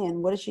today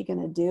and what is she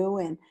going to do,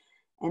 and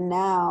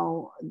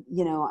now,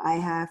 you know, I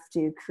have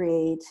to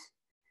create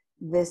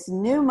this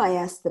new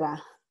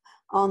maestra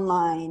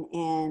online,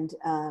 and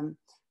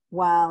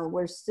while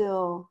we're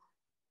still,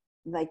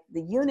 like,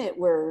 the unit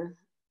we're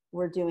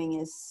doing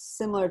is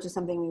similar to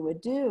something we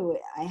would do,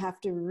 I have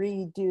to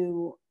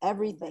redo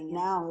everything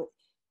now.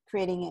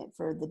 Creating it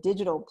for the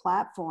digital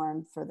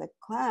platform for the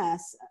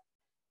class,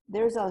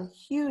 there's a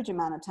huge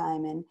amount of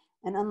time, and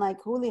unlike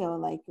Julio,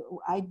 like,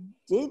 I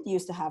did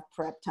used to have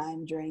prep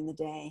time during the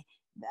day.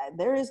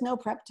 There is no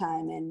prep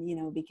time, and, you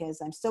know,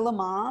 because I'm still a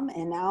mom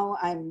and now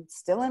I'm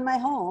still in my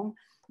home,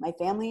 my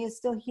family is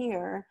still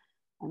here.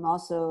 I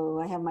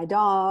have my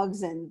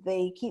dogs and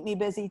they keep me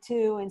busy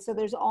too, and so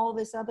there's all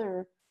this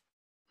other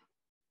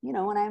you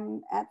know, when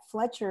I'm at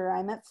Fletcher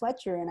and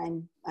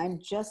I'm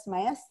just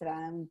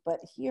maestra, but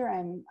here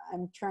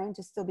I'm trying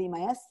to still be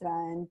maestra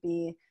and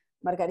be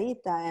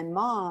Margarita and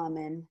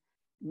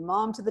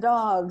mom to the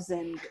dogs,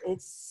 and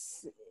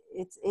it's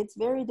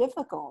very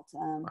difficult.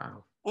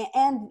 Wow.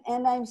 And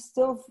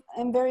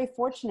I'm very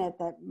fortunate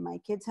that my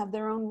kids have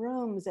their own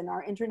rooms and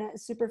our internet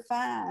is super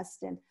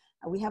fast, and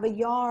we have a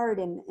yard,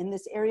 and in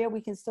this area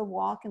we can still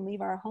walk and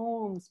leave our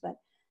homes, but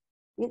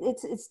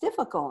it's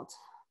difficult.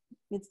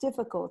 It's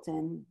difficult,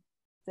 and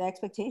the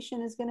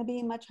expectation is going to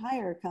be much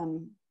higher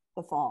come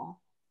the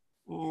fall,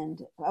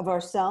 and of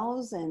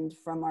ourselves and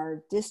from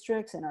our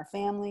districts and our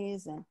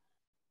families, and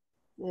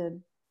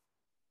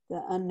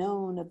the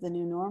unknown of the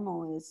new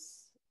normal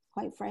is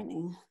quite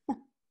frightening.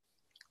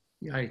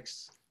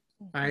 Yikes.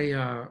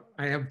 I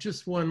have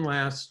just one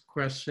last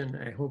question.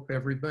 I hope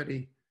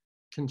everybody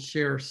can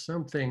share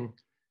something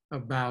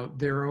about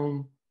their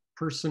own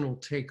personal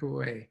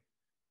takeaway.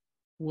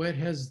 What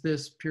has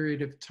this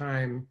period of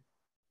time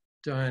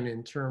done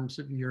in terms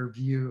of your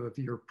view of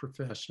your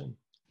profession?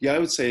 Yeah, I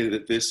would say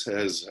that this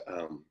has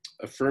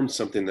affirmed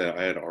something that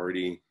I had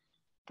already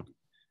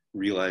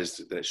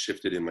realized that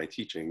shifted in my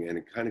teaching. And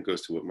it kind of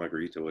goes to what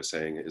Margarita was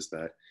saying, is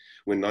that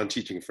when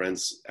non-teaching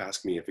friends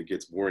ask me if it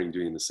gets boring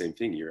doing the same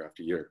thing year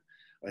after year,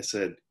 I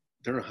said,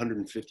 there are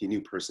 150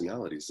 new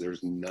personalities.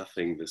 There's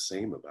nothing the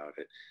same about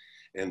it.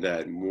 And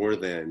that more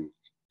than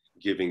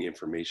giving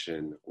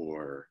information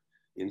or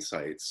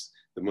insights,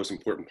 the most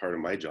important part of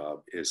my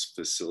job is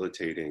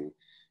facilitating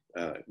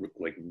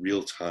like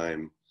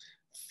real-time,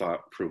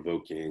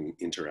 thought-provoking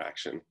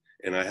interaction.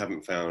 And I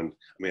haven't found,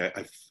 I mean,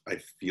 I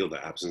feel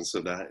the absence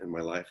of that in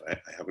my life. I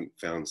haven't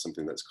found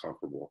something that's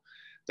comparable.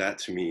 That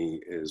to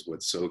me is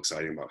what's so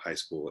exciting about high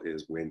school,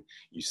 is when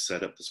you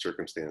set up the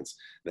circumstance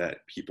that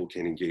people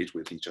can engage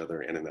with each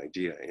other and an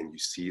idea, and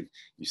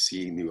you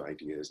see new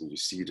ideas, and you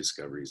see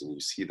discoveries, and you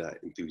see that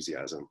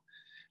enthusiasm.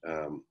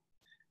 And,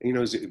 you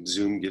know,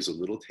 Zoom gives a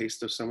little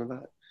taste of some of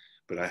that,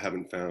 but I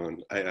haven't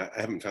found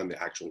the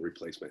actual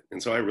replacement.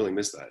 And so I really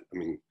miss that. I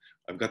mean,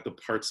 I've got the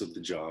parts of the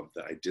job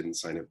that I didn't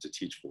sign up to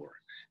teach for,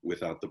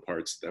 without the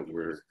parts that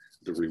were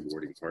the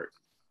rewarding part.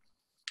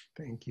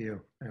 Thank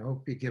you. I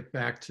hope you get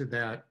back to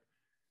that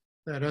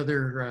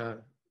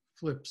other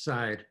flip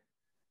side.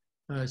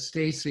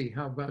 Stacy,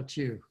 how about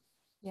you?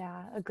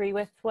 Yeah, agree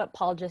with what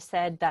Paul just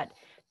said, that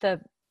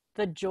the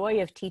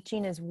joy of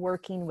teaching is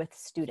working with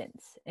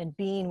students and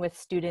being with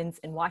students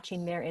and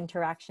watching their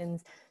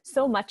interactions.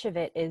 So much of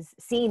it is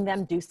seeing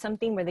them do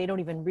something where they don't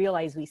even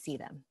realize we see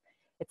them.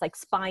 It's like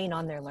spying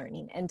on their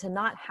learning, and to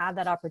not have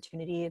that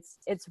opportunity,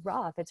 it's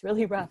rough. It's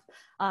really rough.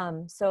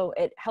 So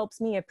it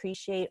helps me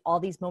appreciate all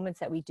these moments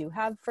that we do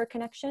have for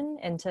connection,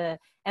 and to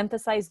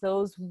emphasize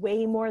those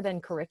way more than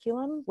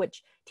curriculum,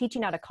 which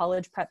teaching at a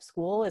college prep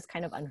school is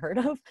kind of unheard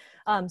of.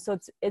 So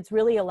it's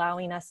really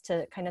allowing us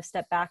to kind of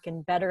step back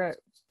and better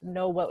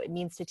know what it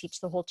means to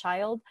teach the whole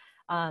child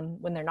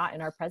when they're not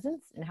in our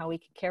presence, and how we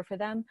can care for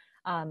them.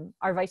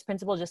 Our vice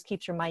principal just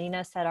keeps reminding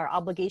us that our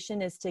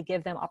obligation is to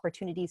give them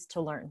opportunities to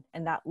learn,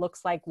 and that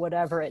looks like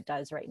whatever it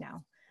does right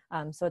now.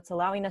 So it's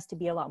allowing us to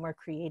be a lot more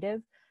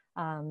creative.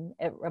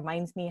 It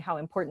reminds me how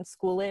important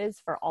school is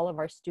for all of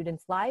our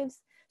students'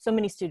 lives. So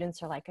many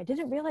students are like, I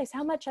didn't realize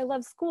how much I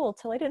love school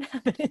till I didn't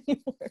have it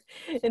anymore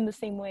in the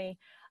same way.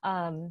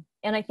 And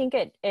I think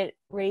it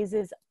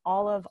raises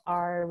all of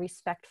our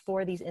respect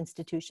for these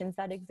institutions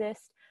that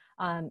exist.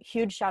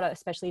 Huge shout out,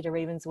 especially to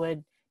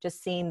Ravenswood,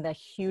 just seeing the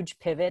huge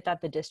pivot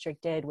that the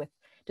district did with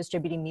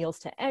distributing meals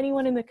to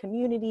anyone in the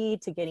community,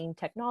 to getting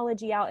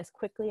technology out as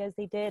quickly as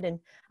they did, and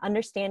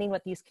understanding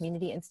what these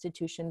community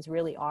institutions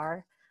really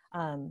are.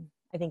 I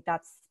think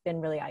that's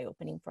been really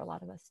eye-opening for a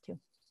lot of us too.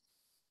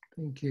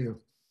 Thank you.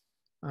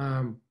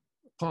 Paul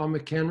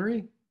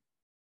McHenry?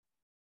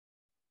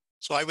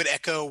 So I would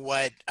echo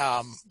what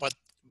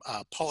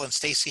Paul and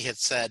Stacy had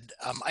said.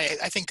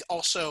 I think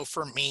also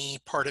for me,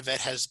 part of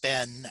it has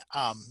been,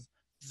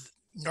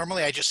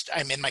 normally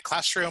I'm in my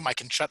classroom, I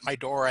can shut my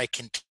door, I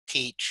can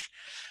teach,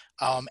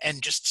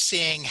 and just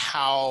seeing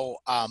how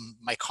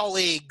my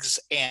colleagues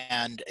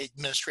and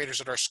administrators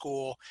at our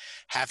school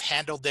have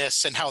handled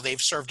this, and how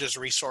they've served as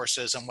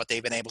resources and what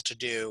they've been able to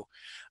do.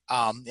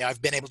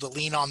 I've been able to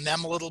lean on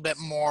them a little bit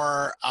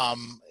more.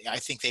 I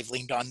think they've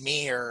leaned on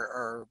me,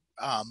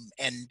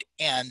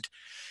 and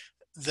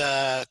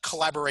the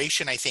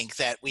collaboration I think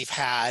that we've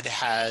had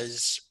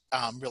has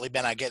really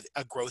been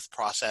a growth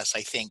process,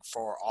 I think,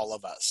 for all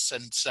of us.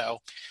 And so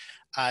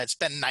it's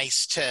been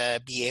nice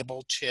to be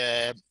able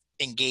to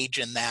engage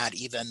in that,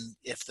 even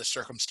if the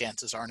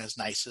circumstances aren't as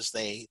nice as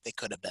they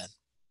could have been.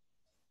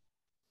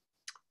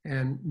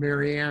 And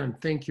Marianne,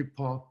 thank you,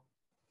 Paul.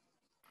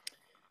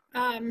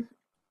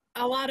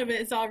 A lot of it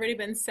has already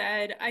been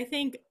said. I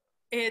think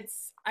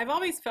I've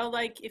always felt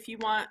like if you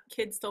want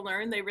kids to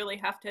learn, they really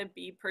have to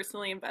be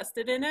personally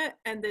invested in it.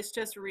 And this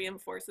just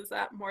reinforces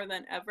that more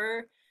than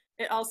ever.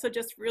 It also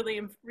just really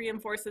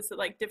reinforces that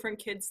like different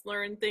kids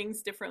learn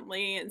things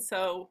differently. And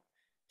so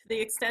to the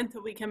extent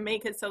that we can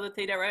make it so that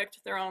they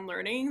direct their own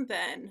learning,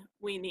 then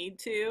we need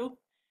to.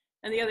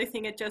 And the other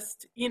thing, it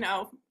just, you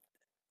know,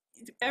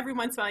 every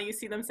once in a while you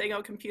see them saying,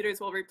 oh, computers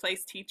will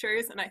replace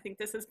teachers. And I think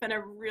this has been a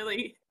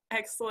really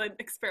excellent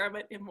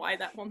experiment in why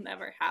that will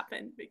never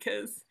happen.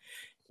 Because,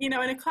 you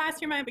know, in a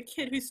classroom, I have a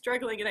kid who's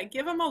struggling and I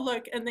give them a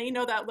look and they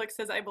know that look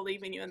says, I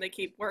believe in you, and they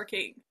keep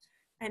working.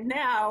 And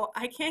now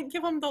I can't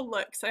give them the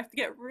look. So I have to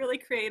get really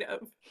creative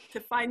to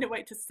find a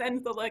way to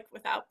send the look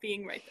without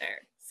being right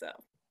there. So.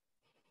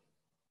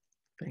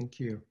 Thank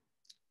you.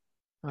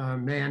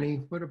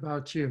 Manny, what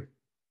about you?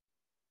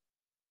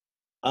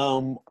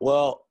 I'd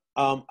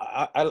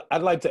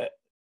like to,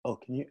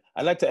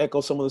 I'd like to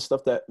echo some of the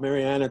stuff that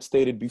Marianne had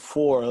stated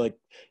before, like,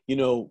 you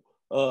know,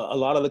 a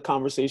lot of the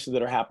conversations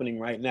that are happening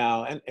right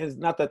now, and it's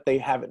not that they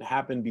haven't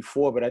happened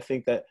before, but I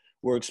think that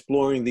we're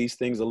exploring these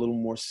things a little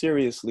more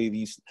seriously,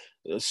 these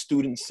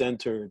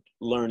student-centered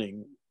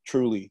learning,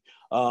 truly,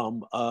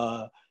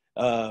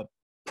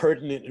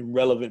 pertinent and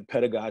relevant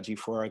pedagogy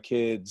for our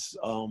kids,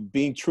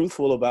 being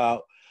truthful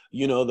about,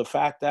 you know, the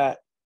fact that,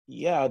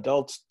 yeah,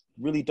 adults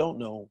really don't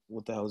know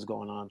what the hell is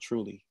going on,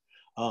 truly.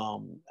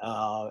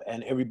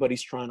 And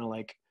everybody's trying to,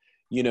 like,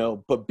 you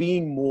know, but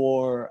being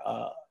more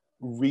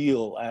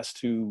real as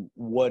to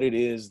what it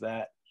is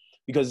that,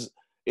 because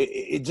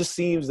it just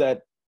seems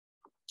that,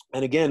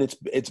 and again,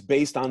 it's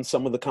based on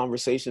some of the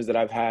conversations that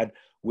I've had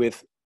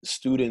with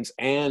students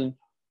and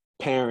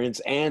parents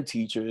and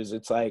teachers.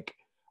 It's like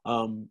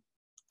a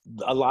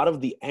lot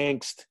of the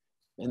angst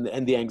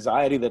and the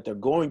anxiety that they're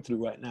going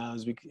through right now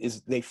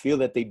is they feel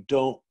that they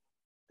don't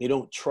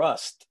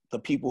trust the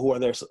people who are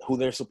there, who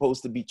they're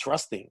supposed to be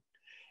trusting,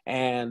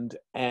 and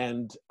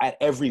at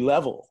every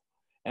level.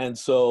 And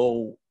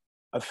so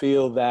I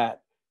feel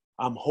that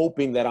I'm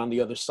hoping that on the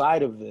other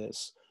side of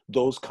this,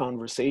 those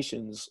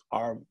conversations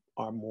are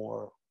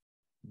more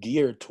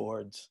geared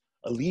towards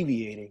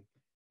alleviating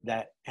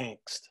that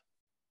angst.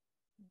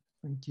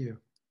 Thank you.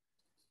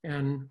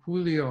 And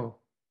Julio,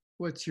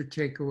 what's your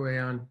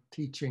takeaway on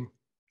teaching?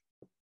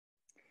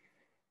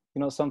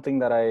 You know, something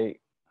that I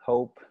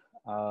hope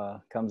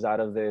comes out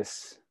of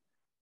this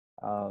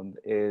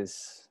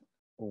is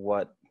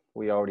what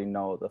we already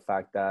know, the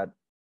fact that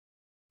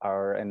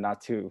and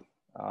not to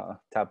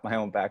tap my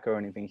own back or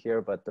anything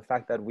here, but the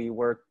fact that we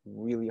work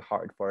really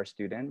hard for our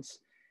students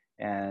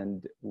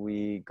and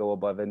we go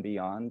above and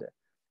beyond.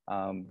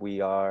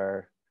 We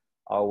are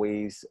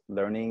always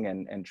learning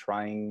and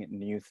trying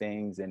new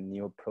things and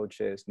new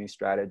approaches, new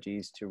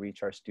strategies to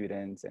reach our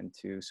students and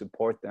to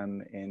support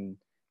them in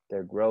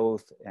their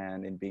growth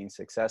and in being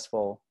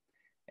successful.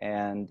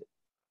 And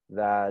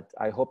that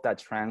I hope that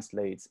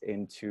translates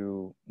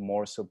into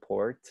more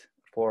support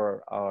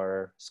for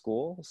our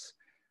schools.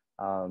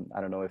 I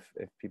don't know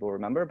if people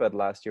remember, but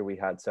last year we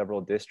had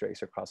several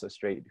districts across the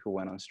state who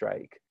went on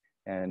strike.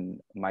 And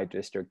my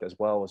district as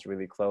well was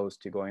really close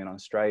to going on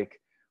strike.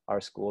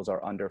 Our schools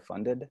are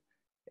underfunded.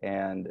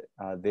 And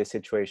this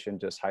situation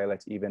just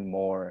highlights even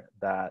more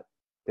that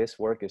this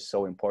work is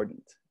so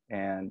important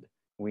and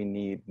we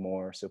need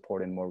more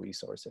support and more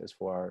resources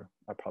for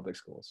our public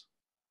schools.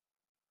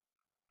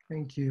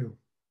 Thank you.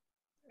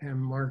 And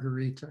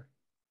Margarita.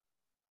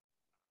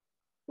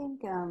 I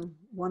think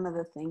one of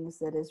the things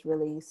that has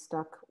really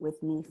stuck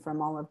with me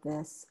from all of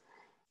this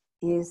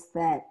is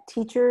that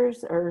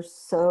teachers are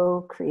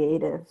so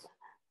creative.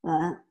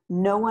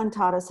 No one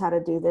taught us how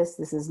to do this.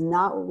 This is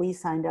not what we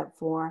signed up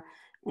for.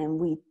 And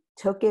we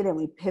took it and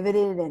we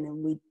pivoted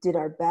and we did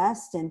our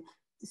best. And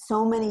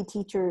so many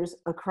teachers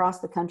across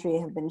the country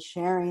have been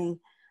sharing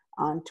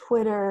on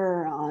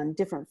Twitter, on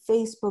different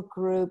Facebook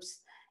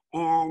groups.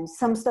 And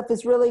some stuff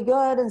is really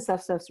good and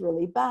stuff's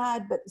really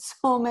bad, but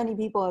so many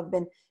people have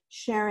been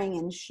sharing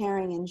and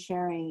sharing and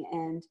sharing.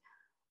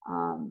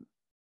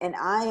 And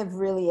I have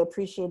really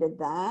appreciated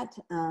that.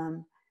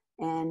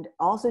 And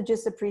also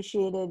just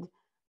appreciated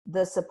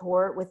the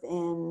support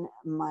within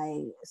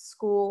my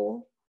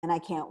school. And I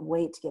can't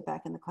wait to get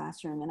back in the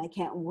classroom. And I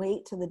can't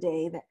wait till the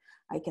day that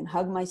I can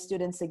hug my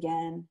students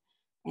again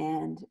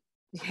and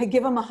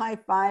give them a high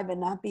five and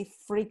not be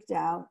freaked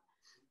out.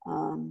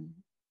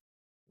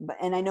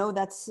 And I know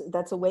that's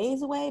a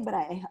ways away, but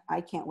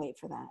I can't wait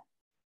for that.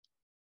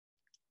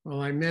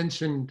 Well, I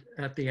mentioned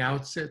at the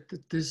outset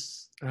that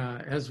this,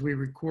 as we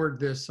record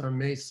this on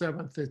May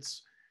 7th,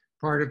 it's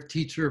part of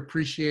Teacher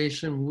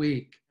Appreciation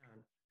Week.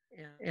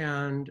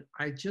 And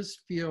I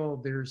just feel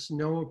there's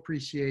no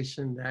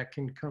appreciation that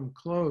can come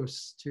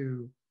close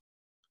to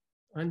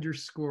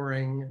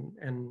underscoring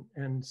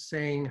and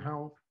saying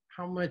how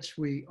much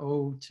we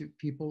owe to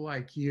people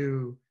like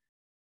you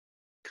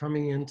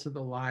coming into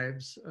the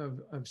lives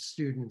of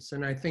students.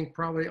 And I think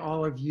probably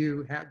all of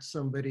you had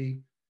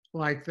somebody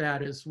like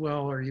that as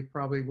well, or you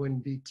probably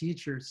wouldn't be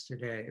teachers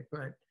today.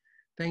 But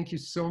thank you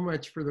so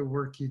much for the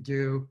work you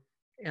do.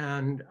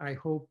 And I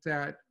hope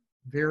that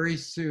very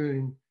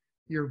soon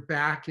you're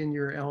back in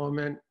your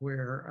element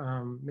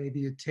where maybe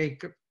you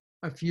take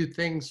a few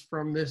things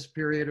from this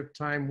period of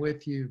time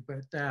with you,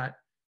 but that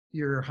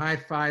you're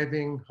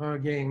high-fiving,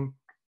 hugging,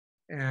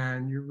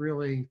 and you're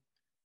really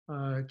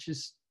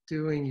just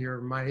doing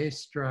your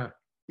maestra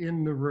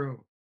in the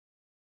room.